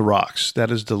Love on the Rocks.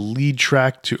 That is the lead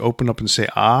track to open up and say,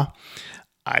 ah.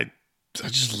 I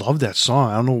just love that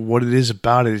song. I don't know what it is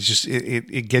about it. It's just,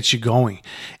 it gets you going.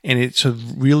 And it's a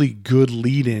really good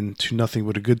lead in to Nothing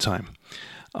But a Good Time.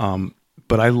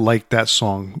 But I like that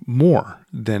song more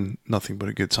than Nothing But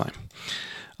a Good Time.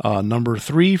 Number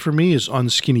 3 for me is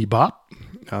Unskinny Bop,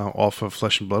 off of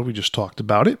Flesh and Blood. We just talked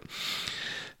about it.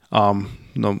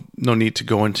 No need to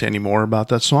go into any more about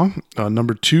that song.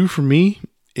 Number 2 for me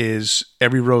is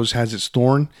Every Rose Has Its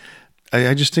Thorn.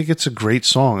 I just think it's a great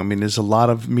song. I mean, there's a lot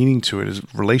of meaning to it. It's a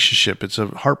relationship. It's a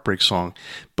heartbreak song,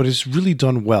 but it's really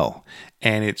done well,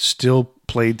 and it's still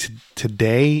played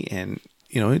today. And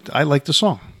I like the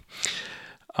song.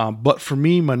 But for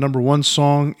me, my number 1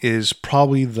 song is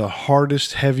probably the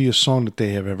hardest, heaviest song that they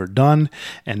have ever done,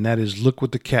 and that is "Look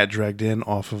What the Cat Dragged In"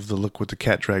 off of the "Look What the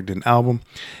Cat Dragged In" album.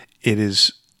 It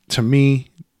is, to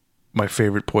me, my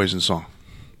favorite Poison song.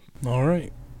 All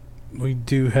right, we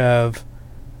do have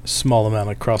small amount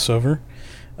of crossover.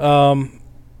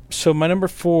 So my number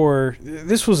 4,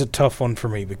 this was a tough one for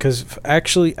me because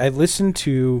actually I listened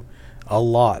to a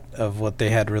lot of what they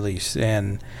had released,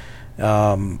 and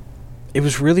it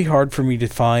was really hard for me to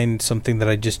find something that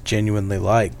I just genuinely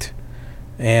liked.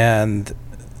 And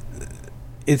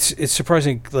it's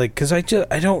surprising, like, because I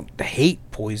don't hate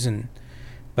Poison,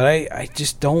 but I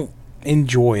just don't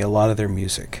enjoy a lot of their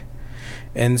music.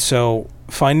 And so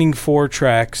finding 4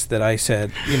 tracks that I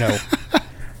said,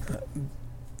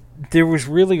 there was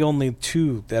really only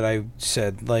 2 that I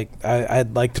said, like,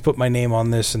 I'd like to put my name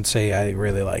on this and say I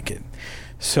really like it.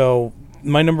 So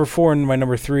my number 4 and my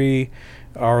number 3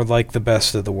 are like the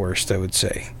best of the worst, I would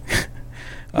say.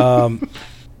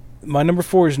 My number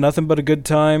 4 is Nothing But a Good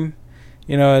Time.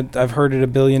 I've heard it a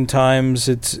billion times.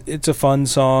 It's a fun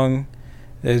song.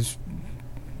 It's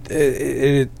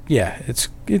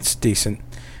decent.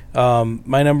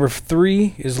 My number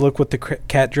 3 is Look What the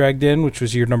Cat Dragged In, which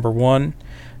was your number 1.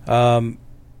 I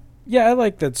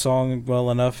like that song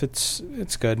well enough. It's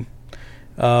good.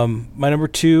 My number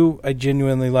 2 I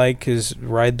genuinely like is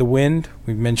Ride the Wind.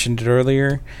 We mentioned it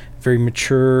earlier. Very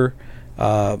mature,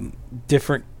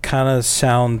 different kind of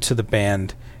sound to the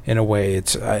band in a way.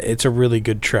 It's a really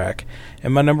good track.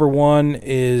 And my number 1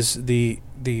 is the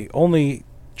only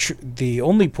the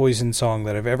only Poison song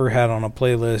that I've ever had on a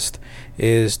playlist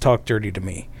is "Talk Dirty to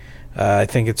Me." I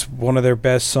think it's one of their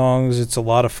best songs. It's a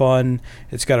lot of fun.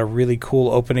 It's got a really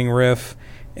cool opening riff,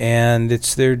 and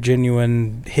it's their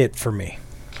genuine hit for me.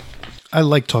 I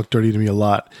like Talk Dirty to Me a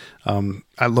lot.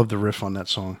 I love the riff on that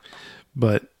song.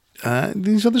 But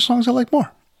these other songs I like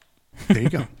more. There you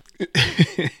go.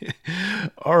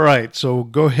 All right, so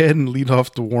go ahead and lead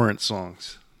off the Warrant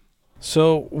songs.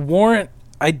 So Warrant,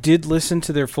 I did listen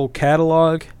to their full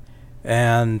catalog,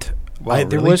 and Wow,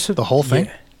 there really? was The whole thing?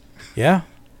 Yeah.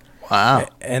 Wow.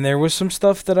 And there was some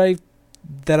stuff that I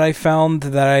found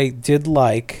that I did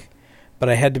like, but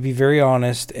I had to be very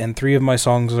honest, and 3 of my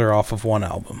songs are off of one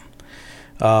album.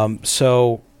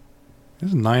 So This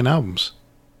is 9 albums.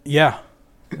 yeah,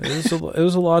 it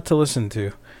was a lot to listen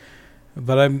to,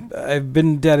 but I've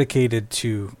been dedicated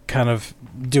to kind of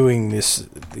doing this,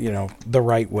 the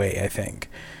right way, I think.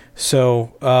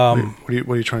 So Wait,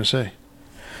 what are you trying to say?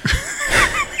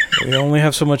 we only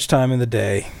have so much time in the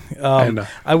day. I know.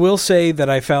 I will say that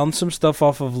I found some stuff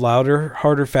off of Louder,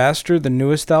 Harder, Faster. The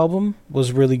newest album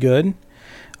was really good.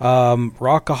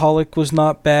 Rockaholic was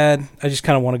not bad. I just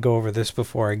kind of want to go over this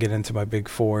before I get into my big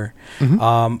 4.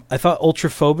 Mm-hmm. I thought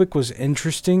Ultraphobic was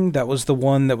interesting. That was the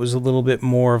one that was a little bit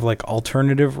more of like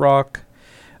alternative rock.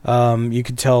 You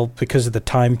could tell because of the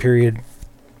time period.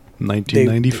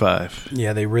 1995.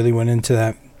 They really went into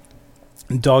that.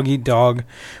 Dog Eat Dog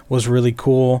was really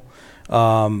cool.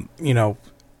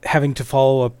 Having to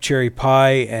follow up Cherry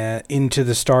Pie into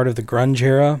the start of the grunge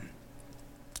era,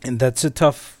 and that's a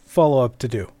tough follow-up to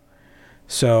do.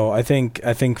 So I think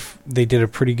they did a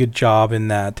pretty good job in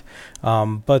that.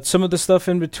 But some of the stuff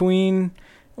in between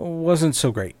wasn't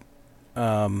so great.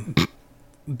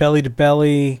 Belly to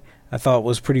Belly, I thought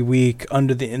was pretty weak.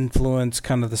 Under the Influence,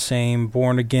 kind of the same.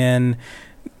 Born Again,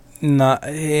 not,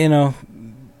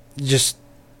 just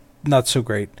not so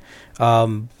great.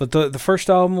 But the first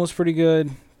album was pretty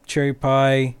good. Cherry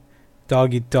Pie,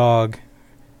 Dog Eat Dog.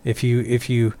 If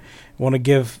you want to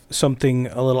give something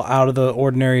a little out of the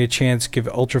ordinary a chance, give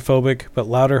it Ultraphobic, but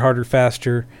Louder, Harder,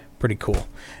 Faster, pretty cool.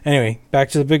 Anyway, back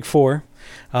to the big 4.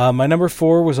 My number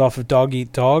 4 was off of Dog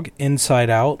Eat Dog, Inside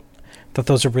Out. Thought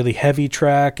that was a really heavy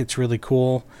track. It's really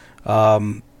cool.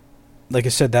 Like I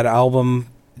said, that album,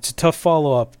 it's a tough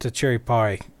follow-up to Cherry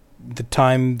Pie. The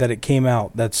time that it came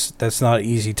out, that's not an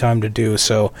easy time to do.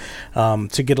 So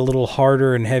to get a little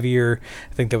harder and heavier,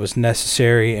 I think that was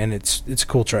necessary, and it's a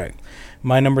cool track.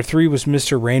 My number 3 was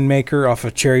Mr. Rainmaker off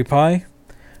of Cherry Pie.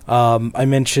 I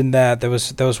mentioned that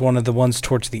was one of the ones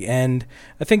towards the end.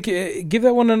 I think give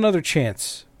that one another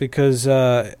chance, because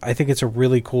I think it's a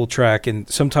really cool track, and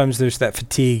sometimes there's that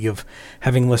fatigue of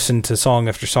having listened to song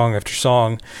after song after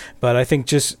song. But I think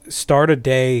just start a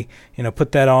day,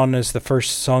 put that on as the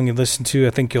first song you listen to.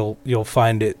 I think you'll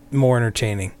find it more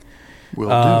entertaining. Will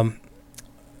do.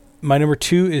 My number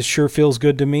 2 is Sure Feels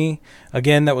Good to Me.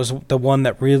 Again, that was the one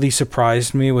that really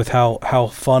surprised me with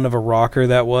how fun of a rocker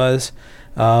that was.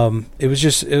 It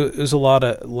was a lot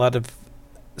of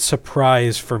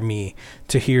surprise for me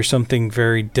to hear something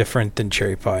very different than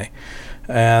Cherry Pie.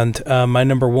 And my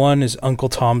number 1 is Uncle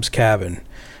Tom's Cabin.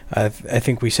 I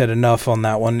think we said enough on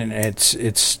that one, and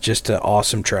it's just an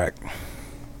awesome track.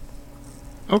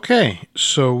 Okay,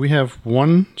 so we have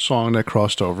one song that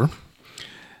crossed over,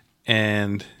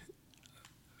 and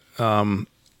I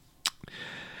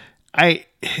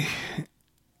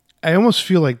almost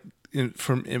feel like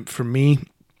for me,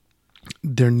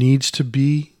 there needs to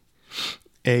be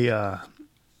a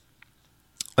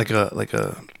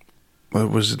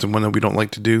what was it, the one that we don't like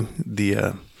to do,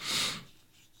 the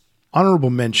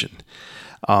honorable mention.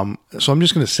 So I'm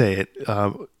just going to say it.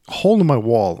 Hole in My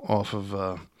Wall off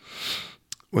of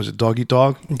was it Dog Eat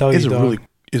Dog? Dog Eat Dog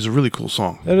is a really cool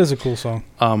song. That is a cool song.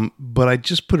 But I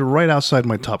just put it right outside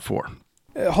my top 4.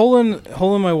 Hole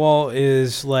in My Wall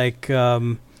is like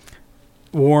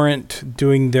Warrant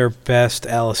doing their best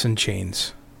Alice in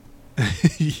Chains.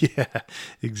 Yeah,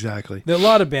 exactly. A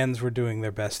lot of bands were doing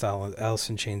their best Alice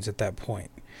in Chains at that point.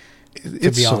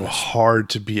 It's so hard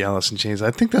to be Alice in Chains.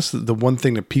 I think that's the one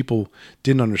thing that people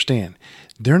didn't understand.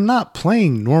 They're not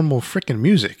playing normal freaking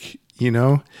music,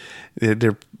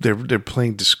 They're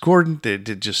playing discordant.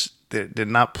 They're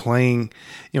not playing.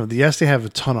 Yes, they have a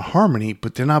ton of harmony,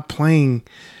 but they're not playing.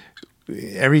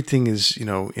 Everything is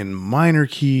in minor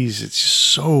keys. It's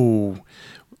so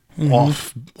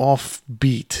off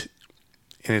beat,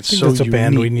 and it's so that's a unique.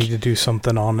 band we need to do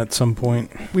something on at some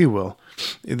point. We will.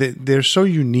 They're so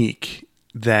unique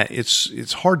that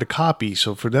it's hard to copy.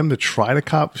 So for them to try to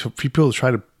copy, for people to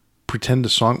try to pretend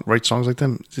to write songs like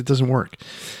them, it doesn't work.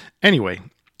 Anyway,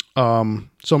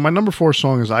 So my number 4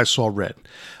 song is "I Saw Red."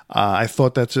 I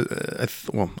thought I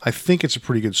think it's a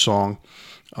pretty good song.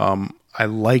 I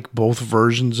like both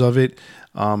versions of it.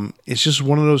 It's just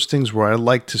one of those things where I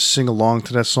like to sing along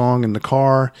to that song in the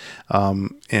car,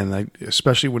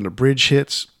 especially when the bridge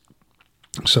hits.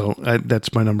 So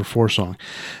that's my number 4 song.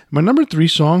 My number 3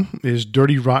 song is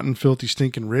 "Dirty, Rotten, Filthy,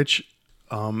 Stinking Rich."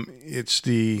 It's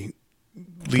the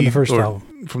lead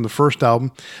from the first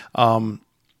album.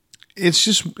 It's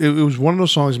just it was one of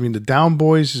those songs. I mean, the Down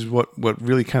Boys is what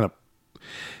really kind of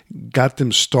got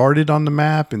them started on the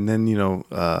map, and then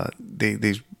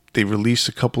they released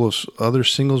a couple of other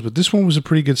singles, but this one was a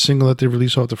pretty good single that they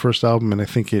released off the first album, and I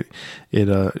think it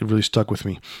really stuck with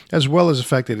me, as well as the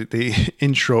fact that they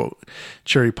intro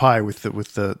Cherry Pie with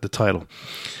the title.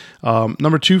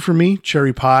 Number 2 for me,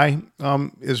 Cherry Pie,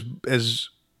 is as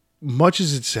much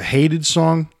as it's a hated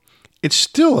song, it's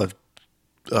still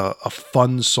a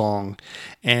fun song,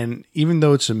 and even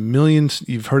though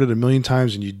you've heard it a million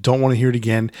times and you don't want to hear it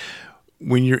again,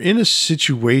 when you're in a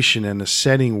situation and a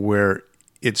setting where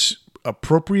it's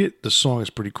appropriate, the song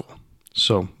is pretty cool.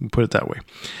 So we'll put it that way.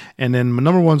 And then my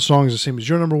number 1 song is the same as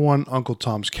your number 1, Uncle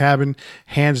Tom's Cabin.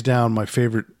 Hands down my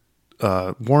favorite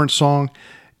Warrant song.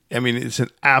 I mean, it's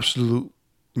an absolute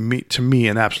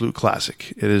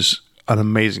classic. It is an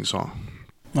amazing song.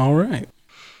 All right.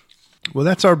 Well,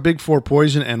 that's our big 4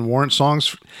 Poison and Warrant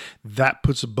songs. That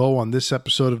puts a bow on this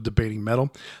episode of Debating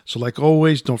Metal. So like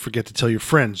always, don't forget to tell your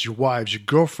friends, your wives, your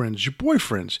girlfriends, your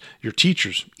boyfriends, your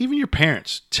teachers, even your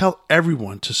parents. Tell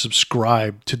everyone to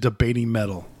subscribe to Debating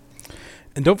Metal.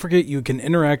 And don't forget, you can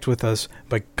interact with us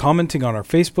by commenting on our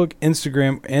Facebook,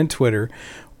 Instagram, and Twitter,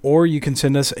 or you can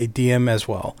send us a DM as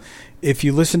well. If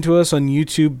you listen to us on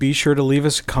YouTube, be sure to leave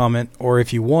us a comment, or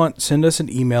if you want, send us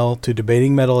an email to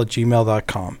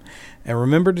debatingmetal@gmail.com. And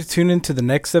remember to tune in to the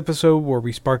next episode where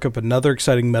we spark up another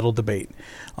exciting metal debate.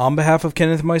 On behalf of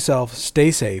Kenneth and myself,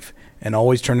 stay safe and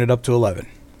always turn it up to 11.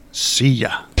 See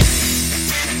ya.